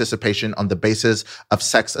sports participation on the basis of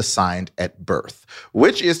sex assigned at birth,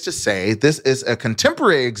 which is to say this is a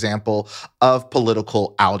contemporary example of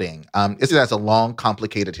political outing. It has a long,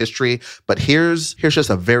 complicated history, but here's just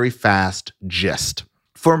a very fast gist.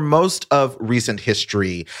 For most of recent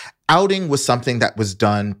history, outing was something that was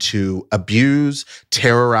done to abuse,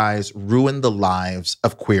 terrorize, ruin the lives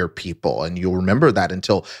of queer people. And you'll remember that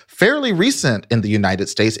until fairly recent in the United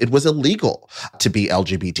States, it was illegal to be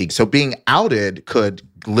LGBT. So being outed could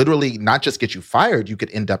literally not just get you fired, you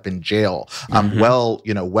could end up in jail well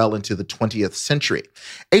into the 20th century.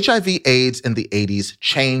 HIV/AIDS in the 80s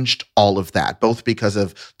changed all of that, both because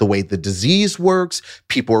of the way the disease works,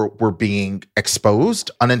 people were being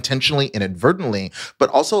exposed unintentionally, inadvertently,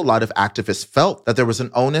 but also a lot of activists felt that there was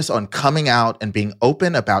an onus on coming out and being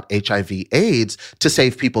open about HIV/AIDS to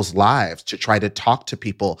save people's lives, to try to talk to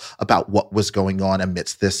people about what was going on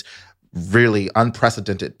amidst this really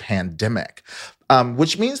unprecedented pandemic.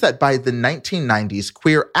 which means that by the 1990s,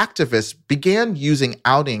 queer activists began using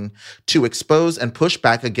outing to expose and push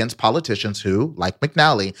back against politicians who, like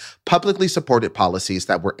McNally, publicly supported policies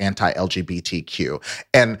that were anti-LGBTQ.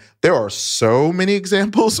 And there are so many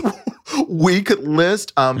examples we could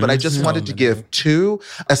list, but I just wanted to give two.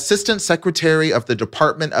 Assistant Secretary of the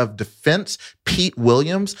Department of Defense, Pete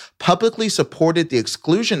Williams, publicly supported the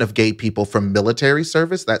exclusion of gay people from military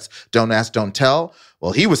service. That's Don't Ask, Don't Tell.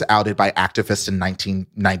 Well, he was outed by activists in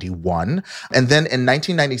 1991. And then in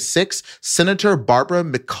 1996, Senator Barbara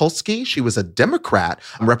Mikulski, she was a Democrat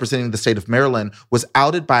representing the state of Maryland, was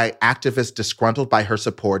outed by activists disgruntled by her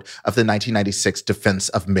support of the 1996 Defense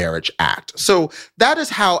of Marriage Act. So that is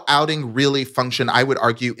how outing really functioned, I would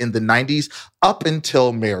argue, in the 90s up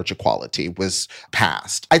until marriage equality was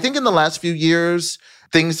passed. I think in the last few years,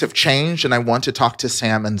 things have changed, and I want to talk to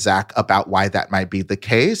Sam and Zach about why that might be the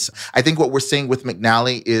case. I think what we're seeing with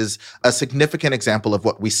McNally is a significant example of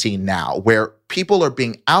what we see now, where people are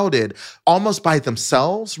being outed almost by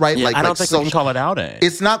themselves, right? Yeah, I don't think we can call it outing.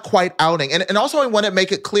 It's not quite outing. And also I want to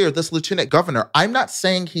make it clear, this lieutenant governor, I'm not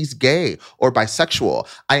saying he's gay or bisexual.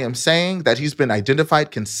 I am saying that he's been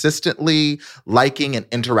identified consistently liking and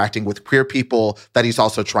interacting with queer people that he's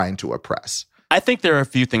also trying to oppress. I think there are a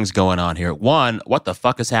few things going on here. One, what the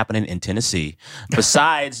fuck is happening in Tennessee?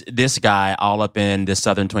 Besides this guy all up in the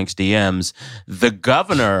Southern Twinks DMs, the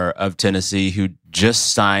governor of Tennessee, who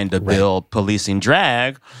just signed a bill policing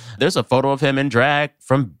drag, there's a photo of him in drag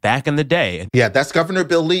from back in the day. Yeah, that's Governor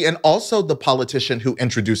Bill Lee and also the politician who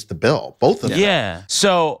introduced the bill, both of them. Yeah.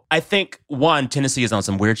 So I think, one, Tennessee is on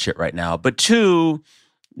some weird shit right now. But two,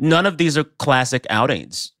 none of these are classic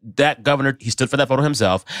outings. That governor, he stood for that photo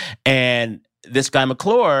himself. And this guy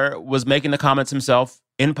McClure was making the comments himself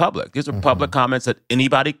in public. These are public comments that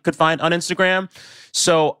anybody could find on Instagram.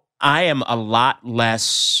 So I am a lot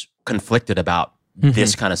less conflicted about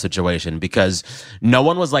this kind of situation because no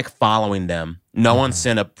one was like following them. No one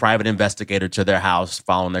sent a private investigator to their house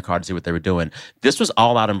following their car to see what they were doing. This was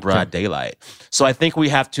all out in broad daylight. So I think we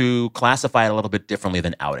have to classify it a little bit differently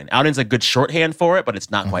than outing. Outing's a good shorthand for it, but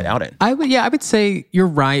it's not quite outing. I would say you're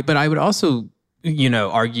right, but I would also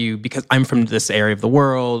argue, because I'm from this area of the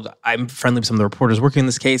world, I'm friendly with some of the reporters working in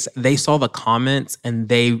this case, they saw the comments and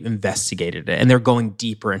they investigated it and they're going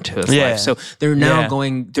deeper into his life. So they're now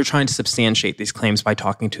they're trying to substantiate these claims by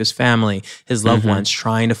talking to his family, his loved ones,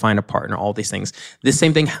 trying to find a partner, all these things. This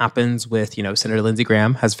same thing happens with, Senator Lindsey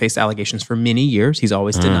Graham has faced allegations for many years. He's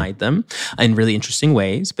always denied them in really interesting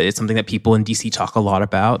ways, but it's something that people in DC talk a lot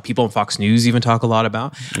about. People on Fox News even talk a lot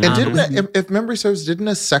about. And if memory serves, didn't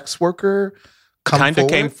a sex worker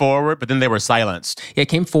came forward, but then they were silenced. Yeah, it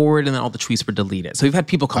came forward and then all the tweets were deleted. So we've had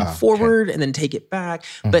people come forward and then take it back.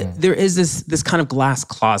 But there is this kind of glass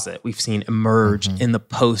closet we've seen emerge in the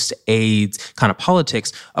post-AIDS kind of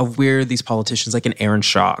politics of where these politicians like an Aaron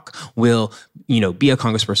Schock will, be a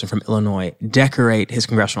congressperson from Illinois, decorate his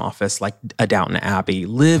congressional office like a Downton Abbey,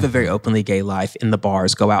 live a very openly gay life in the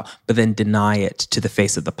bars, go out, but then deny it to the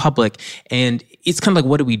face of the public. And it's kind of like,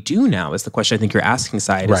 what do we do now is the question I think you're asking,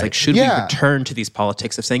 Syed. It's like, should we return to these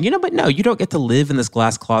politics of saying, but no, you don't get to live in this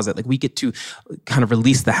glass closet. Like, we get to kind of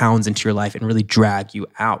release the hounds into your life and really drag you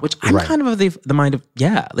out, which I'm kind of the mind of,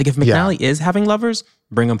 like if McNally is having lovers,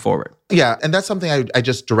 bring them forward. Yeah, and that's something I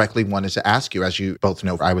just directly wanted to ask you. As you both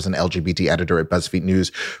know, I was an LGBT editor at BuzzFeed News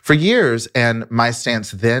for years, and my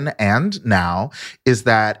stance then and now is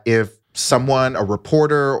that if someone, a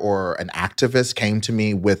reporter or an activist, came to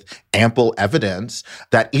me with ample evidence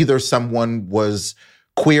that either someone was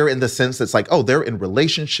queer in the sense that's like, oh, they're in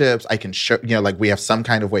relationships, I can show, like we have some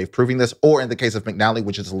kind of way of proving this. Or in the case of McNally,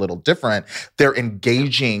 which is a little different, they're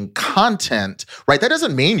engaging content, right? That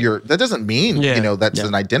doesn't mean that's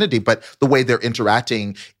an identity, but the way they're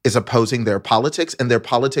interacting is opposing their politics, and their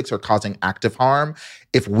politics are causing active harm.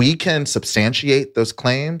 If we can substantiate those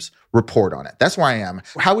claims, report on it. That's where I am.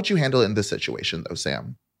 How would you handle it in this situation, though,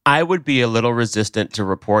 Sam? I would be a little resistant to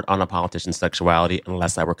report on a politician's sexuality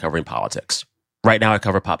unless I were covering politics. Right now I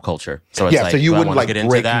cover pop culture. So it's so you wouldn't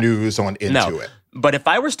break news into it. But if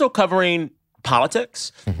I were still covering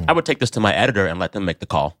politics, I would take this to my editor and let them make the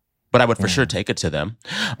call. But I would for sure take it to them.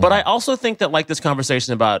 But I also think that this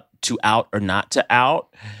conversation about to out or not to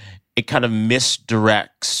out, it kind of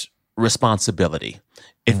misdirects responsibility.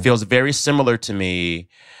 It feels very similar to me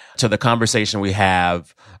to the conversation we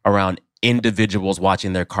have around individuals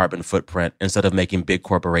watching their carbon footprint instead of making big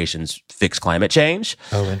corporations fix climate change.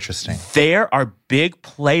 Oh, interesting. There are big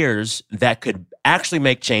players that could actually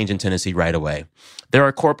make change in Tennessee right away. There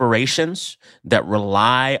are corporations that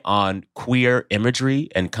rely on queer imagery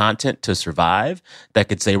and content to survive that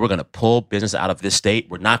could say, we're going to pull business out of this state.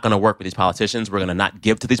 We're not going to work with these politicians. We're going to not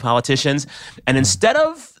give to these politicians. And instead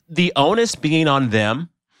of the onus being on them,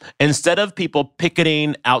 instead of people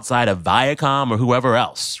picketing outside of Viacom or whoever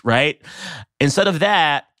else, right? Instead of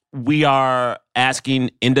that, we are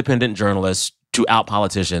asking independent journalists to out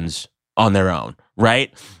politicians on their own,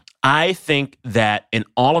 right? I think that in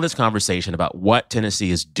all of this conversation about what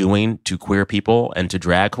Tennessee is doing to queer people and to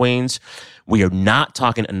drag queens, we are not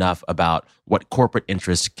talking enough about what corporate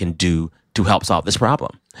interests can do to help solve this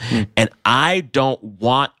problem. And I don't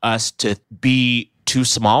want us to be too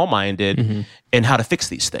small-minded in how to fix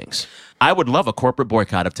these things. I would love a corporate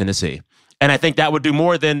boycott of Tennessee. And I think that would do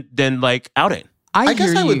more than like outing. I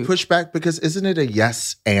guess I would push back because isn't it a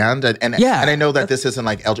yes and I know that this isn't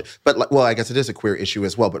like but I guess it is a queer issue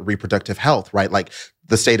as well, but reproductive health, right? Like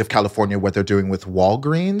the state of California, what they're doing with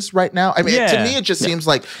Walgreens right now. I mean, to me, it just seems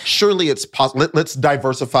like surely it's possible. Let's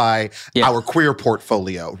diversify our queer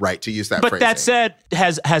portfolio, right? To use that phrase. But that said,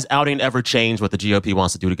 has outing ever changed what the GOP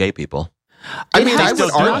wants to do to gay people? I mean, I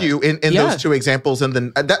would argue in those two examples, and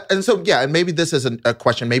maybe this isn't a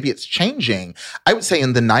question. Maybe it's changing. I would say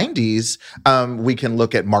in the 90s, we can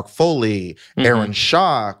look at Mark Foley, Aaron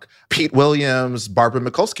Schock, Pete Williams, Barbara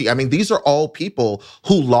Mikulski. I mean, these are all people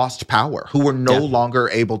who lost power, who were no longer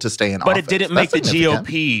able to stay in office. But it didn't make the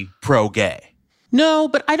GOP pro-gay. No,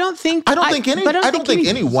 but I don't think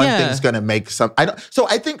any one thing's going to make some.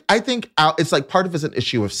 I think it's like part of it is an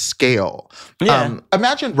issue of scale. Yeah.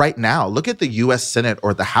 Imagine right now, look at the U.S. Senate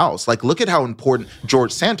or the House. Like, look at how important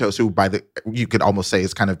George Santos, who you could almost say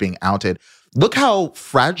is kind of being outed. Look how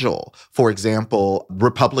fragile, for example,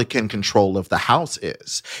 Republican control of the House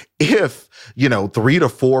is. If, 3 to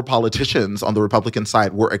 4 politicians on the Republican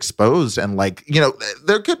side were exposed and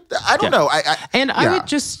there could, I don't know. I would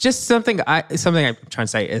just something I'm trying to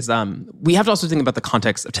say is we have to also think about the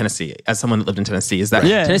context of Tennessee. As someone that lived in Tennessee, is that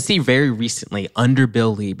Tennessee very recently under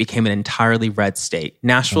Bill Lee became an entirely red state.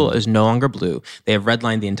 Nashville is no longer blue. They have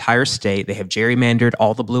redlined the entire state. They have gerrymandered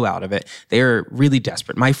all the blue out of it. They are really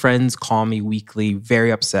desperate. My friends call me weekly,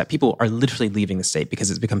 very upset. People are literally leaving the state because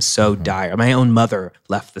it's become so dire. My own mother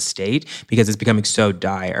left the state because it's becoming so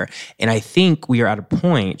dire. And I think we are at a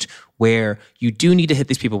point where you do need to hit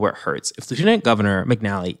these people where it hurts. If Lieutenant Governor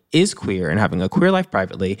McNally is queer and having a queer life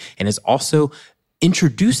privately and is also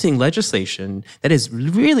introducing legislation that is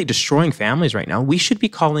really destroying families right now, we should be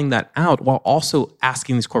calling that out while also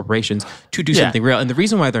asking these corporations to do something real. And the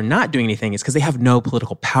reason why they're not doing anything is because they have no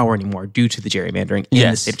political power anymore due to the gerrymandering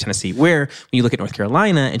in the state of Tennessee, where when you look at North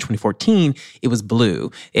Carolina in 2014, it was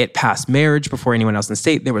blue. It passed marriage before anyone else in the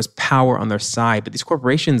state. There was power on their side, but these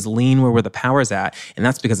corporations lean where the power is at, and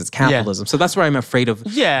that's because it's capitalism. So that's why I'm afraid of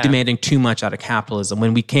demanding too much out of capitalism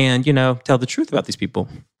when we can, tell the truth about these people.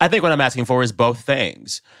 I think what I'm asking for is both things.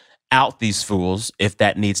 Out these fools if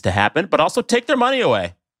that needs to happen, but also take their money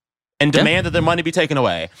away and demand that their money be taken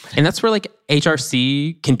away. And that's where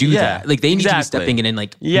HRC can do that. Like they need to be stepping in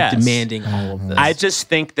and demanding all of this. I just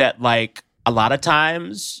think that a lot of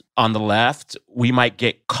times on the left, we might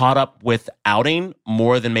get caught up with outing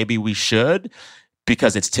more than maybe we should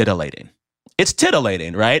because it's titillating. It's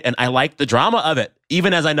titillating, right? And I like the drama of it,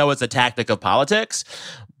 even as I know it's a tactic of politics.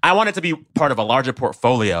 I want it to be part of a larger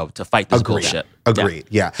portfolio to fight this bullshit. Agreed.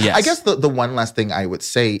 Yeah. Yes. I guess the one last thing I would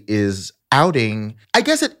say is outing. I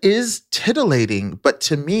guess it is titillating, but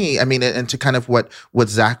to me, I mean, and to kind of what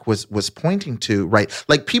Zach was pointing to, right?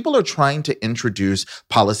 Like people are trying to introduce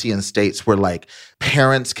policy in states where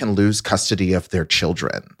parents can lose custody of their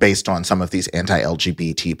children based on some of these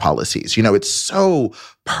anti-LGBT policies. It's so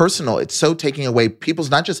personal. It's so taking away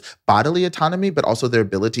people's not just bodily autonomy, but also their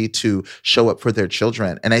ability to show up for their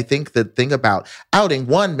children. And I think the thing about outing,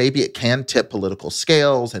 one, maybe it can tip political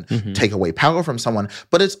scales and take away power from someone,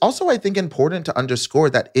 but it's also, I think, important to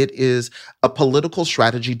underscore that it is a political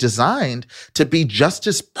strategy designed to be just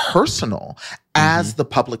as personal as the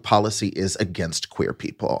public policy is against queer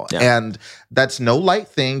people. Yeah. And that's no light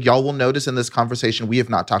thing. Y'all will notice in this conversation, we have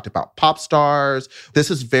not talked about pop stars. This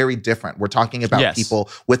is very different. We're talking about people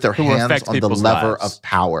with their hands on the lever of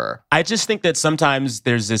power. I just think that sometimes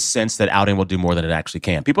there's this sense that outing will do more than it actually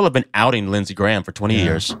can. People have been outing Lindsey Graham for 20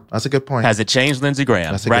 years. That's a good point. Has it changed Lindsey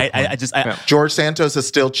Graham? That's a right? good point. George Santos is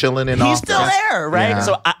still chilling in office. He's still there, right? Yeah.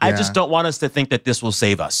 So I just don't want us to think that this will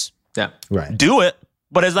save us. Yeah. Right. Do it.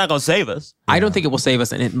 But it's not going to save us. I don't think it will save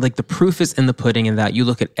us. And the proof is in the pudding in that you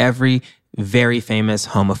look at every very famous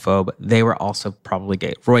homophobe. They were also probably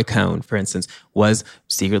gay. Roy Cohn, for instance, was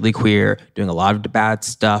secretly queer, doing a lot of bad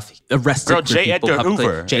stuff. Arrested Girl, J. people Edgar publicly.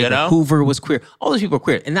 Hoover, J. you Edgar know? Hoover was queer. All those people were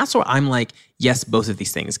queer. And that's where I'm like, yes, both of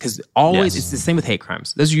these things. Because always Yes. it's the same with hate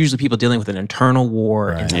crimes. Those are usually people dealing with an internal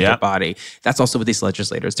war inside Yeah. their body. That's also with these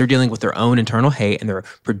legislators. They're dealing with their own internal hate and they're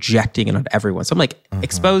projecting it on everyone. So I'm like,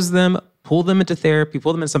 expose them, pull them into therapy,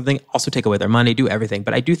 pull them into something, also take away their money, do everything.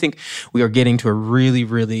 But I do think we are getting to a really,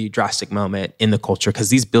 really drastic moment in the culture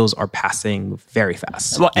because these bills are passing very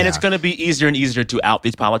fast. Well, and it's going to be easier and easier to out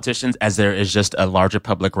these politicians as there is just a larger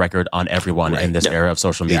public record on everyone in this era of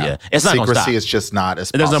social media. It's not going to stop. Secrecy is just not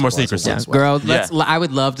as There's no more possible as it secrecy. once was. Girl, Yeah. I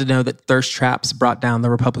would love to know that thirst traps brought down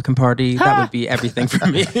the Republican Party. That would be everything for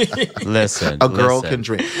me. Listen. A girl listen. can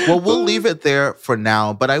dream. Well, we'll leave it there for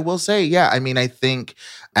now. But I will say, yeah, I mean, I think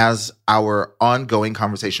as our ongoing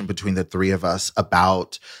conversation between the three of us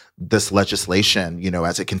about this legislation, you know,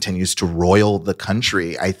 as it continues to roil the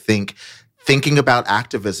country, I think thinking about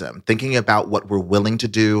activism, thinking about what we're willing to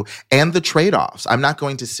do and the trade-offs. I'm not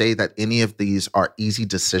going to say that any of these are easy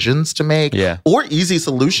decisions to make or easy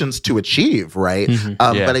solutions to achieve, right?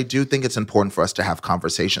 But I do think it's important for us to have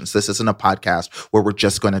conversations. This isn't a podcast where we're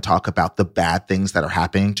just going to talk about the bad things that are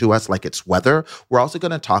happening to us like it's weather. We're also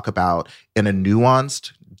going to talk about, in a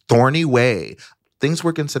nuanced, thorny way, things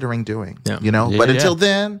we're considering doing, you know? But until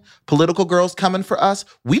then, political girls coming for us,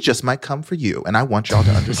 we just might come for you. And I want y'all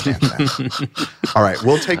to understand that. All right,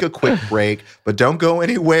 we'll take a quick break, but don't go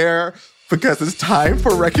anywhere because it's time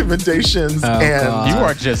for recommendations. God. You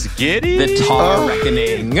are just giddy. The tar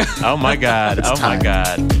reckoning. Oh my God. Oh my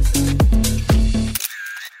God.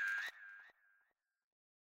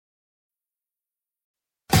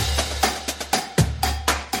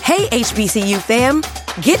 Hey, HBCU fam,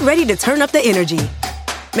 get ready to turn up the energy.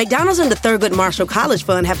 McDonald's and the Thurgood Marshall College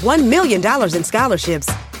Fund have $1 million in scholarships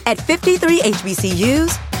at 53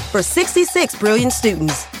 HBCUs for 66 brilliant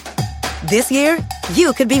students. This year,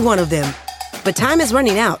 you could be one of them. But time is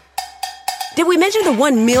running out. Did we mention the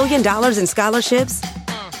 $1 million in scholarships?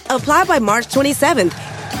 Apply by March 27th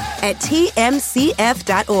at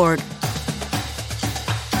tmcf.org.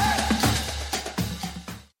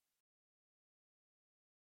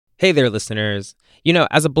 Hey there, listeners. You know,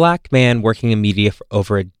 as a Black man working in media for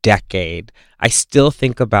over a decade, I still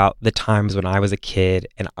think about the times when I was a kid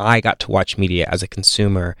and I got to watch media as a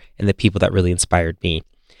consumer and the people that really inspired me.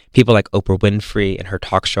 People like Oprah Winfrey and her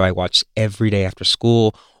talk show I watched every day after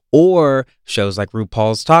school, or shows like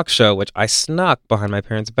RuPaul's Talk Show, which I snuck behind my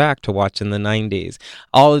parents' back to watch in the 90s.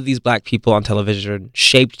 All of these Black people on television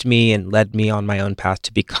shaped me and led me on my own path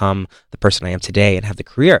to become the person I am today and have the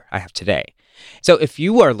career I have today. So if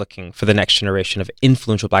you are looking for the next generation of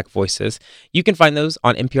influential Black voices, you can find those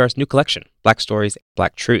on NPR's new collection, Black Stories,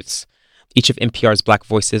 Black Truths. Each of NPR's Black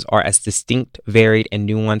voices are as distinct, varied, and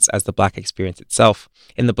nuanced as the Black experience itself.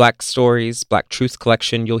 In the Black Stories, Black Truths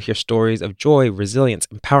collection, you'll hear stories of joy, resilience,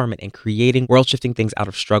 empowerment, and creating world-shifting things out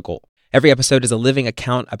of struggle. Every episode is a living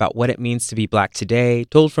account about what it means to be Black today,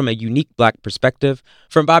 told from a unique Black perspective.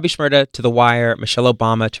 From Bobby Shmurda to The Wire, Michelle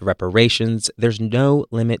Obama to reparations, there's no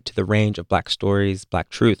limit to the range of Black stories, Black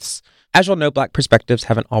truths. As you'll know, Black perspectives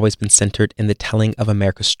haven't always been centered in the telling of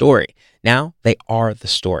America's story. Now, they are the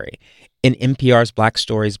story. In NPR's Black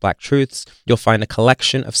Stories, Black Truths, you'll find a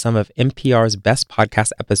collection of some of NPR's best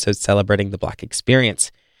podcast episodes celebrating the Black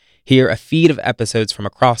experience. Hear a feed of episodes from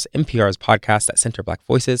across NPR's podcasts that center Black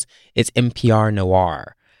voices. It's NPR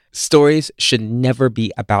Noir. Stories should never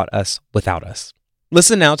be about us without us.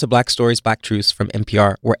 Listen now to Black Stories, Black Truths from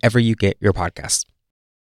NPR wherever you get your podcasts.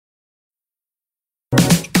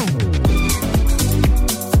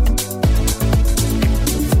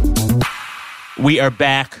 We are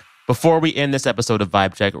back. Before we end this episode of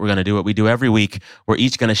Vibe Check, we're going to do what we do every week. We're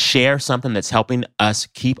each going to share something that's helping us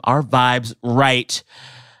keep our vibes right.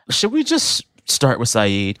 Should we just start with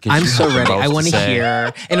Saeed? I'm so ready. I want to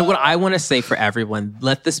hear. And what I want to say for everyone,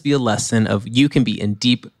 let this be a lesson of you can be in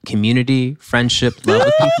deep community, friendship, love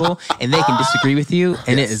with people, and they can disagree with you,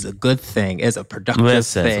 and it is a good thing. It's a productive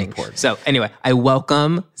thing. So anyway, I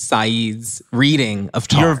welcome Saeed's reading of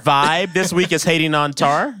Tar. Your vibe this week is hating on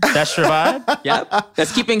Tar? That's your vibe? Yep.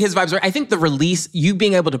 That's keeping his vibes right. I think the release, you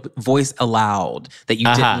being able to voice aloud that you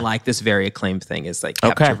didn't like this very acclaimed thing is like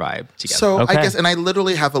kept your vibe together. So I guess, and I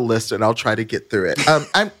literally have a list and I'll try to get through it.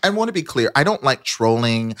 I want to be clear. I don't like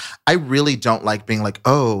trolling. I really don't like being like,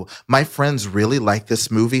 oh, my friends really like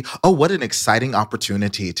this movie. Oh, what an exciting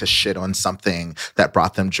opportunity to shit on something that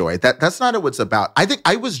brought them joy. That's not what it's about. I think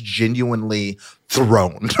I was genuinely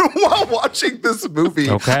thrown while watching this movie.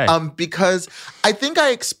 Because I think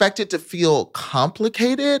I expected to feel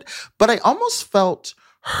complicated, but I almost felt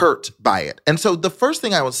hurt by it. And so the first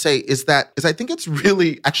thing I will say is I think it's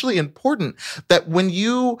really actually important that when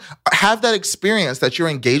you have that experience that you're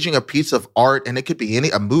engaging a piece of art, and it could be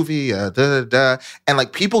a movie, and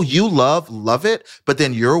like people you love it, but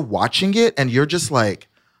then you're watching it and you're just like,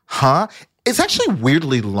 huh? It's actually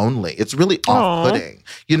weirdly lonely. It's really off-putting,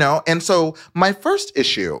 you know? And so my first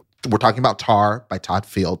issue, we're talking about Tar by Todd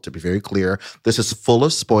Field, to be very clear. This is full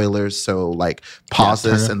of spoilers, so like pause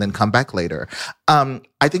this and then come back later.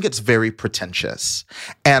 I think it's very pretentious.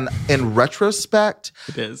 And in retrospect,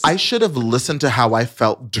 it is. I should have listened to how I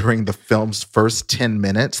felt during the film's first 10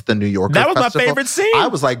 minutes, the New Yorker Festival. That was my favorite scene. I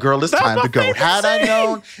was like, girl, it's time to go. Had I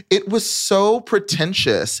known, it was so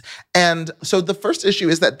pretentious. And so the first issue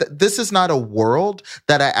is that this is not a world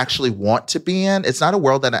that I actually want to be in. It's not a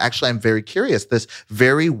world that I'm very curious. This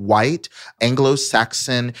very white,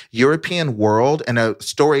 Anglo-Saxon, European world, and a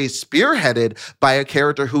story spearheaded by a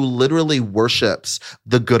character who literally worships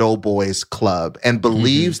the good old boys club and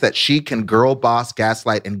believes that she can girl boss,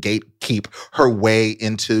 gaslight, and gatekeep her way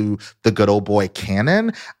into the good old boy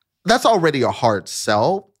canon. That's already a hard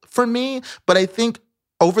sell for me. But I think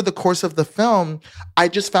over the course of the film, I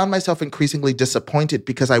just found myself increasingly disappointed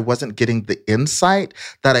because I wasn't getting the insight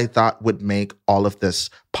that I thought would make all of this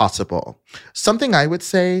possible. Something I would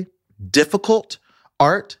say, difficult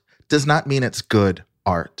art does not mean it's good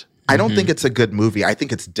art. I don't think it's a good movie. I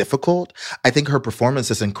think it's difficult. I think her performance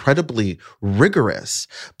is incredibly rigorous.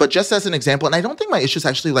 But just as an example, and I don't think my issue is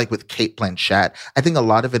actually like with Cate Blanchett. I think a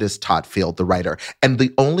lot of it is Todd Field, the writer. And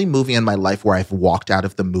the only movie in my life where I've walked out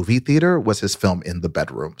of the movie theater was his film In the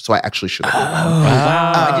Bedroom. So I actually should have. Oh,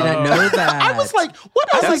 wow. I did not know that. I was like,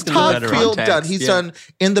 what else has Todd Field done? He's done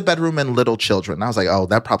In the Bedroom and Little Children. I was like, oh,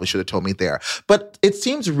 that probably should have told me there. But it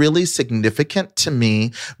seems really significant to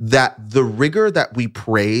me that the rigor that we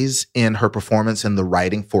praise in her performance in the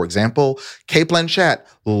writing, for example, Cate Blanchett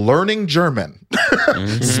learning German,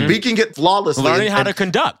 speaking it flawlessly. Learning how to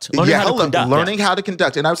conduct. Learning how to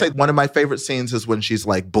conduct. And I would say one of my favorite scenes is when she's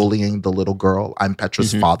like bullying the little girl. I'm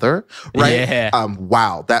Petra's father, right? Yeah.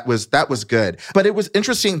 Wow, that was good. But it was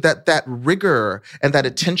interesting that rigor and that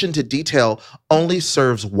attention to detail only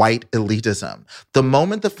serves white elitism. The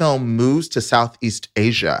moment the film moves to Southeast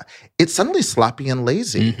Asia, it's suddenly sloppy and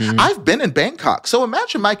lazy. I've been in Bangkok, so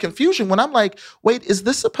imagine my confusion when I'm like, wait, is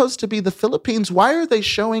this supposed to be the Philippines? Why are they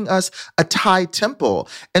showing us a Thai temple?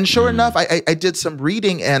 And sure enough, I did some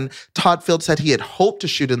reading, and Todd Field said he had hoped to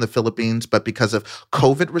shoot in the Philippines, but because of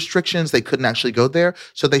COVID restrictions, they couldn't actually go there.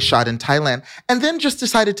 So they shot in Thailand and then just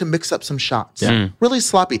decided to mix up some shots. Really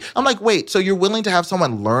sloppy. I'm like, wait, so you're willing to have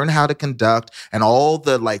someone learn how to conduct and all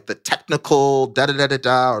the technical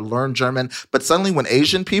da-da-da-da-da or learn German, but suddenly when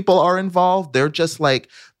Asian people are involved, they're just like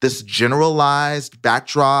this generalized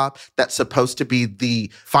backdrop that's supposed to be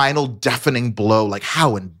the final deafening blow. Like,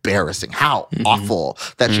 how embarrassing, how awful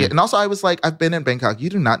that she. And also, I was like, I've been in Bangkok. You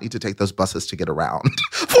do not need to take those buses to get around.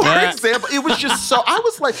 For example, it was just so. I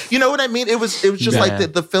was like, you know what I mean? It was just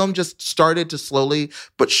like the film just started to slowly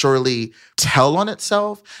but surely tell on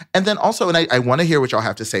itself. And then also, and I want to hear what y'all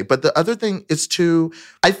have to say. But the other thing is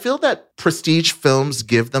I feel that prestige films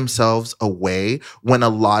give themselves away when a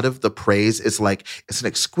lot of the praise is like, it's an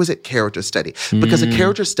exquisite character study. Because a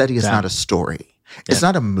character study is not a story. It's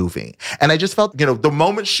not a movie. And I just felt, the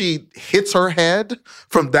moment she hits her head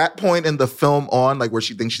from that point in the film on, like where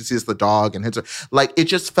she thinks she sees the dog and hits her, like it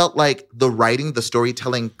just felt like the writing, the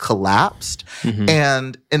storytelling collapsed.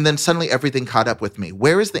 And then suddenly everything caught up with me.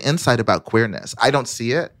 Where is the insight about queerness? I don't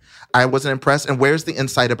see it. I wasn't impressed. And where's the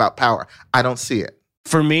insight about power? I don't see it.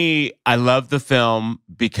 For me, I love the film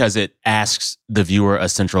because it asks the viewer a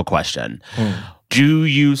central question. Do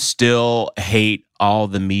you still hate all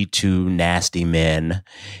the Me Too nasty men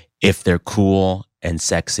if they're cool and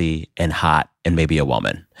sexy and hot and maybe a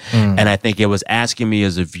woman? And I think it was asking me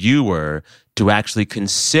as a viewer to actually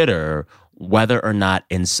consider whether or not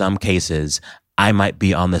in some cases I might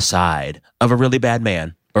be on the side of a really bad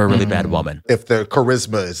man or a really bad woman. If the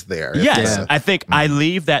charisma is there. Yes. I think I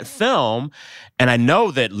leave that film and I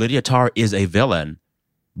know that Lydia Tarr is a villain,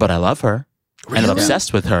 but I love her. Really? And I'm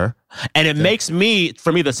obsessed with her. And it makes me,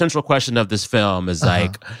 for me, the central question of this film is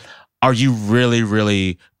like, are you really,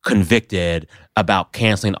 really convicted about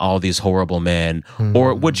canceling all these horrible men?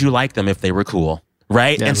 Or would you like them if they were cool?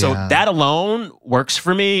 Right? And so that alone works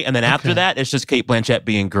for me. And then after that, it's just Cate Blanchett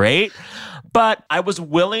being great. But I was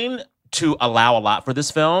willing to allow a lot for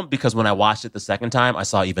this film because when I watched it the second time, I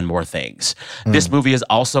saw even more things. This movie is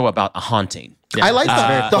also about a haunting. Yeah. I like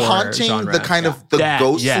the horror haunting, genre. the kind of the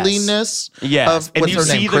ghostliness of and what's you her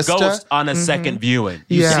see name, the Krista? ghost on a second viewing.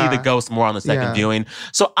 You see the ghost more on the second viewing.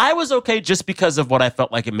 So I was okay just because of what I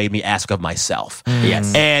felt like it made me ask of myself.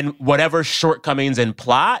 Yes. And whatever shortcomings in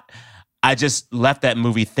plot, I just left that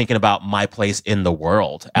movie thinking about my place in the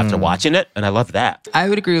world after watching it, and I love that. I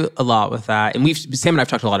would agree a lot with that. And Sam and I've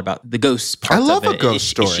talked a lot about the ghost parts I love of a it. ghost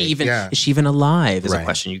story. Is she even alive is a Right.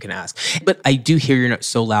 question you can ask. But I do hear you're not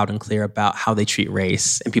so loud and clear about how they treat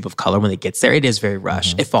race and people of color when it gets there. It is very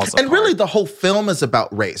rushed. It falls apart. And really, the whole film is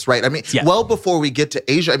about race, right? I mean, well before we get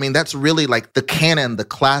to Asia, I mean, that's really like the canon, the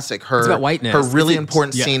classic, It's about whiteness. her really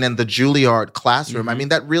important scene in the Juilliard classroom. I mean,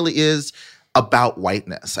 that really is about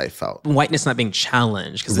whiteness, I felt. Whiteness not being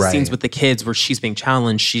challenged, because the scenes with the kids where she's being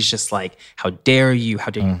challenged, she's just like, how dare you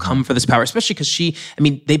come for this power? Especially because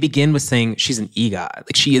they begin with saying she's an EGOT,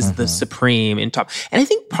 like she is the supreme in top. And I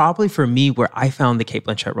think probably for me, where I found the Cate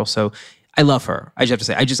Blanchett role so I love her. I just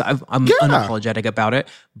have to say, I'm unapologetic about it.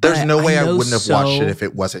 There's no way I wouldn't have watched it if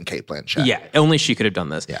it wasn't Cate Blanchett. Yeah, only she could have done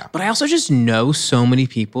this. Yeah. But I also just know so many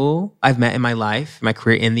people I've met in my life, my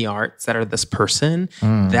career in the arts, that are this person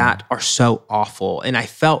that are so awful. And I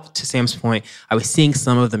felt, to Sam's point, I was seeing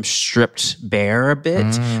some of them stripped bare a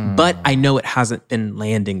bit, but I know it hasn't been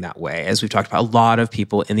landing that way. As we've talked about, a lot of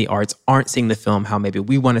people in the arts aren't seeing the film how maybe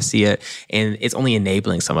we want to see it, and it's only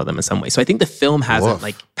enabling some of them in some way. So I think the film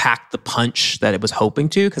hasn't packed the punch that it was hoping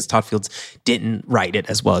to, because Todd Fields didn't write it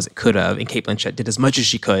as well as it could have, and Cate Blanchett did as much as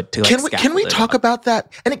she could to Can we talk about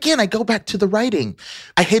that? And again, I go back to the writing.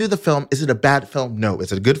 I hated the film. Is it a bad film? No.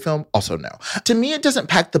 Is it a good film? Also no. To me, it doesn't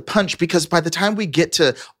pack the punch, because by the time we get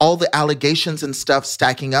to all the allegations and stuff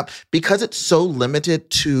stacking up, because it's so limited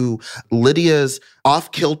to Lydia's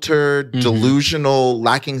off-kilter, delusional,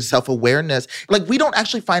 lacking self-awareness, like we don't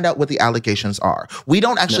actually find out what the allegations are. We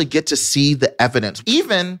don't actually get to see the evidence.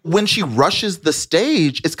 Even when she rushes the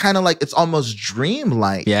stage, it's kind of like, it's almost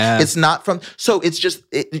dreamlike. Yeah. It's not from, so it's just,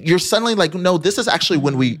 you're suddenly like, no, this is actually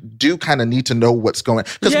when we do kind of need to know what's going on.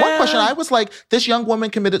 Because one question, I was like, this young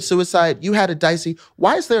woman committed suicide. You had a dicey.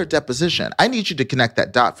 Why is there a deposition? I need you to connect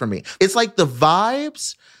that dot for me. It's like the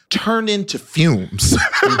vibes turn into fumes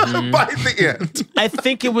by the end. I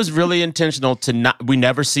think it was really intentional to we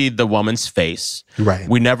never see the woman's face. Right.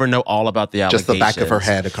 We never know all about the allegations. Just the back of her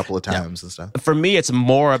head a couple of times and stuff. For me, it's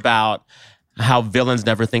more about how villains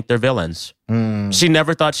never think they're villains. She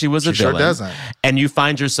never thought she was a villain. She sure doesn't. And you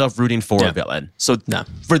find yourself rooting for a villain. So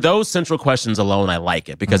for those central questions alone, I like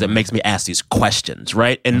it, because it makes me ask these questions,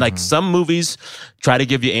 right? And like some movies try to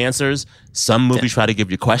give you answers. Some movies try to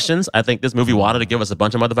give you questions. I think this movie wanted to give us a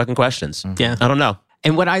bunch of motherfucking questions. Yeah. I don't know.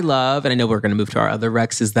 And what I love, and I know we're going to move to our other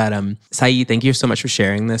recs, is that, Saeed, thank you so much for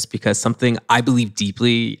sharing this, because something I believe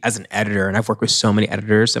deeply as an editor, and I've worked with so many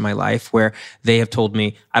editors in my life where they have told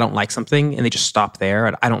me, I don't like something, and they just stop there,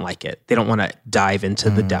 and I don't like it. They don't want to dive into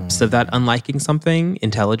the depths of that unliking something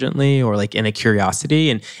intelligently or like in a curiosity.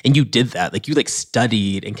 And you did that. Like you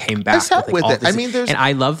studied and came back. I sat with all it. this. I mean, and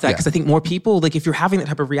I love that, because I think more people, like if you're having that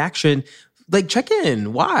type of reaction, like check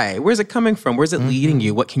in. Why? Where's it coming from? Where's it leading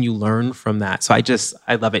you? What can you learn from that? So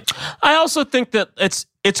I love it. I also think that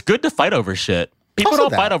it's good to fight over shit. People Also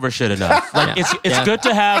don't fight over shit enough. Like it's good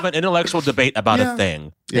to have an intellectual debate about a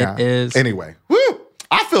thing. Yeah. It is. Anyway, woo!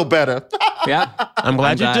 I feel better. Yeah. I'm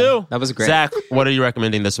glad you do. That was great. Zach, what are you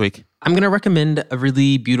recommending this week? I'm going to recommend a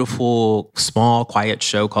really beautiful, small, quiet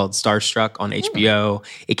show called Starstruck on HBO.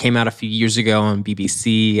 It came out a few years ago on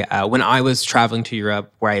BBC. When I was traveling to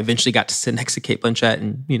Europe, where I eventually got to sit next to Cate Blanchett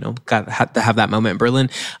and, had to have that moment in Berlin,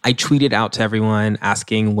 I tweeted out to everyone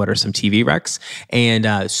asking what are some TV recs.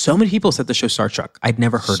 And so many people said the show Starstruck. I'd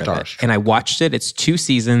never heard of it. And I watched it. It's 2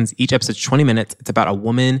 seasons. Each episode's 20 minutes. It's about a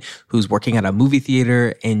woman who's working at a movie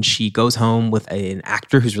theater, and she goes home with an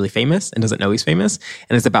actor who's really famous and doesn't know he's famous.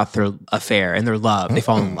 And it's about their affair and their love. They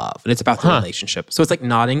fall in love. And it's about their relationship. So it's like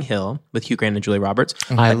Notting Hill with Hugh Grant and Julia Roberts.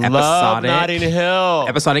 I love Notting Hill.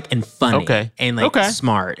 Episodic and funny. Okay. And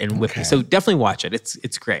smart and whippy. So definitely watch it.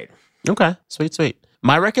 It's great. Okay. Sweet.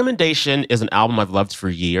 My recommendation is an album I've loved for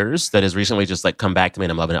years that has recently just come back to me,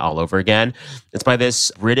 and I'm loving it all over again. It's by this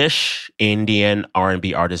British Indian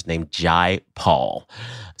R&B artist named Jai Paul.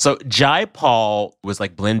 So Jai Paul was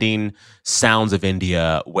blending sounds of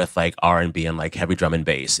India with R&B and heavy drum and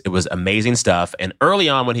bass. It was amazing stuff. And early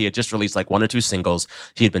on, when he had just released 1 or 2 singles,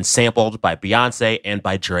 he had been sampled by Beyonce and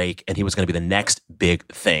by Drake, and he was going to be the next big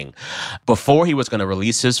thing. Before he was going to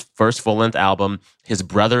release his first full-length album, his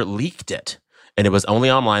brother leaked it and it was only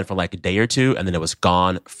online for like a day or two, and then it was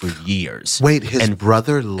gone for years. Wait, his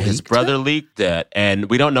brother leaked His brother it? leaked it, and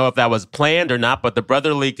we don't know if that was planned or not, but the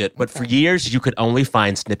brother leaked it. But for years, you could only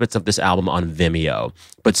find snippets of this album on Vimeo,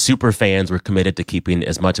 but super fans were committed to keeping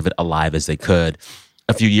as much of it alive as they could.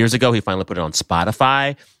 A few years ago, he finally put it on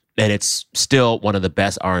Spotify, and it's still one of the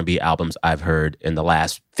best R&B albums I've heard in the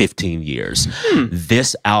last 15 years.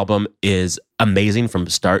 This album is amazing from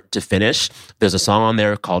start to finish. There's a song on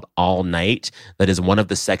there called All Night that is one of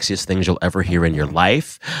the sexiest things you'll ever hear in your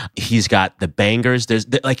life. He's got the bangers.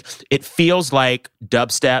 It feels like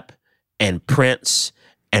dubstep and Prince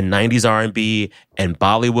and 90s R&B and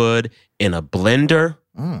Bollywood in a blender.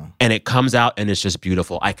 And it comes out and it's just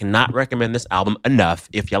beautiful. I cannot recommend this album enough.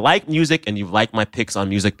 If you like music and you've liked my picks on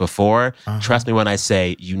music before, trust me when I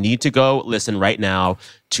say you need to go listen right now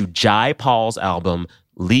to Jai Paul's album,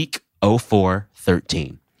 Leak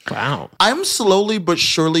 0413. Wow. I'm slowly but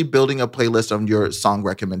surely building a playlist on your song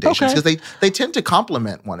recommendations because they tend to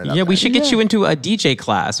complement one another. Yeah, we should get you into a DJ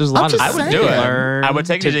class. There's a lot of just I would saying. do it. learn I would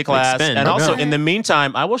take a to DJ class. expend. And also, Okay. in the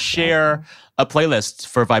meantime, I will share a playlist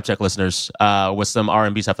for Vibe Check listeners with some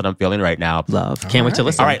R&B stuff that I'm feeling right now. Love. Can't wait to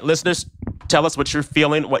listen. All right, listeners, tell us what you're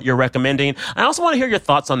feeling, what you're recommending. I also want to hear your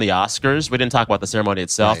thoughts on the Oscars. We didn't talk about the ceremony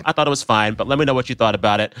itself. Right. I thought it was fine, but let me know what you thought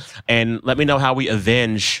about it. And let me know how we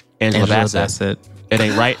avenge Angela Bassett. It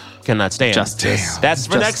ain't right, cannot stand. Justice. That's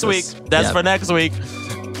for next week. Justice. That's Yep. for next week.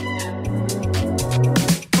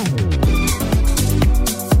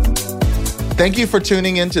 Thank you for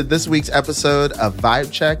tuning in to this week's episode of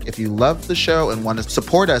Vibe Check. If you love the show and want to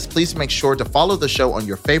support us, please make sure to follow the show on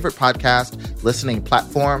your favorite podcast listening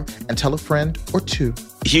platform and tell a friend or two.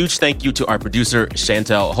 Huge thank you to our producer,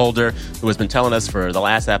 Chantel Holder, who has been telling us for the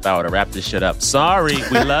last half hour to wrap this shit up. Sorry,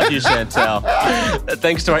 we love you, Chantel.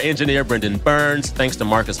 Thanks to our engineer, Brendan Burns. Thanks to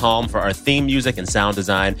Marcus Halm for our theme music and sound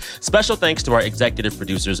design. Special thanks to our executive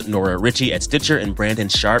producers, Nora Ritchie at Stitcher and Brandon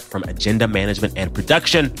Sharp from Agenda Management and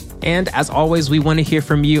Production. And as always, we want to hear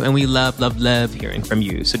from you, and we love hearing from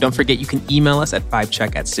you. So don't forget, you can email us at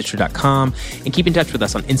vibecheck@stitcher.com and keep in touch with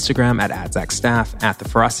us on Instagram at @ZachStaff,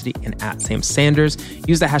 @TheFerocity, and @SamSanders.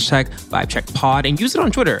 Use the hashtag VibeCheckPod and use it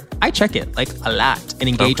on Twitter. I check it like a lot and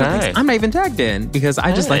engage on Okay. things I'm not even tagged in because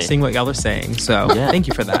I just like Hey. seeing what y'all are saying. So thank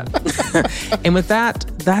you for that. And with that,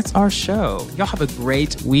 that's our show. Y'all have a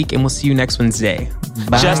great week, and we'll see you next Wednesday.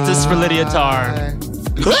 Bye. Justice for Lydia Tarr.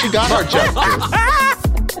 She got our justice.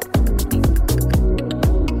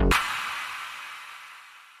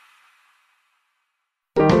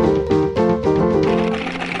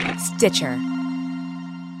 Stitcher.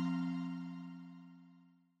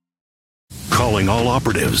 Calling all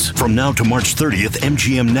operatives. From now to March 30th,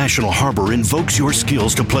 MGM National Harbor invokes your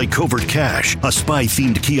skills to play Covert Cash, a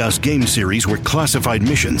spy-themed kiosk game series where classified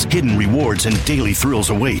missions, hidden rewards, and daily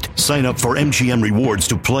thrills await. Sign up for MGM Rewards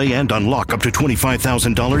to play and unlock up to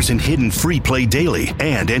 $25,000 in hidden free play daily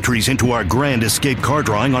and entries into our Grand Escape car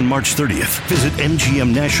drawing on March 30th. Visit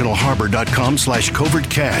mgmnationalharbor.com/Covert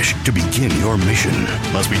Cash to begin your mission.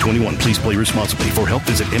 Must be 21. Please play responsibly. For help,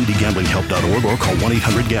 visit mdgamblinghelp.org or call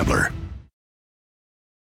 1-800-GAMBLER.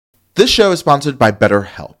 This show is sponsored by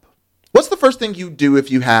BetterHelp. What's the first thing you do if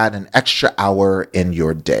you had an extra hour in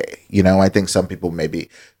your day? You know, I think some people maybe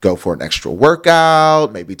go for an extra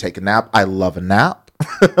workout, maybe take a nap. I love a nap.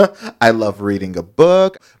 I love reading a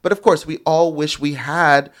book. But of course, we all wish we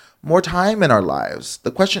had more time in our lives.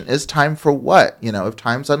 The question is, time for what? You know, if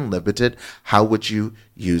time's unlimited, how would you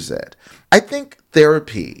use it? I think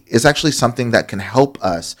therapy is actually something that can help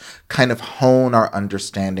us kind of hone our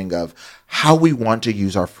understanding of how we want to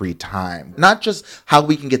use our free time. Not just how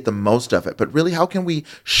we can get the most of it, but really how can we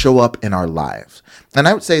show up in our lives? And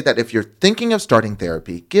I would say that if you're thinking of starting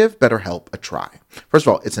therapy, give BetterHelp a try. First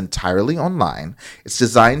of all, it's entirely online. It's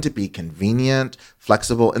designed to be convenient,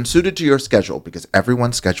 flexible, and suited to your schedule because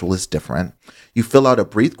everyone's schedule is different. You fill out a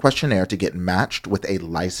brief questionnaire to get matched with a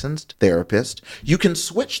licensed therapist. You can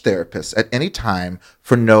switch therapists at any time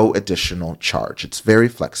for no additional charge. It's very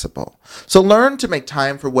flexible. So learn to make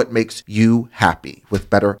time for what makes you happy with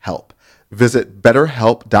BetterHelp. Visit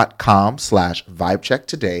betterhelp.com/vibecheck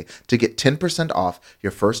today to get 10% off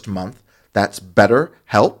your first month. That's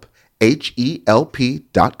BetterHelp,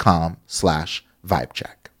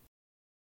 HELP.com/vibecheck.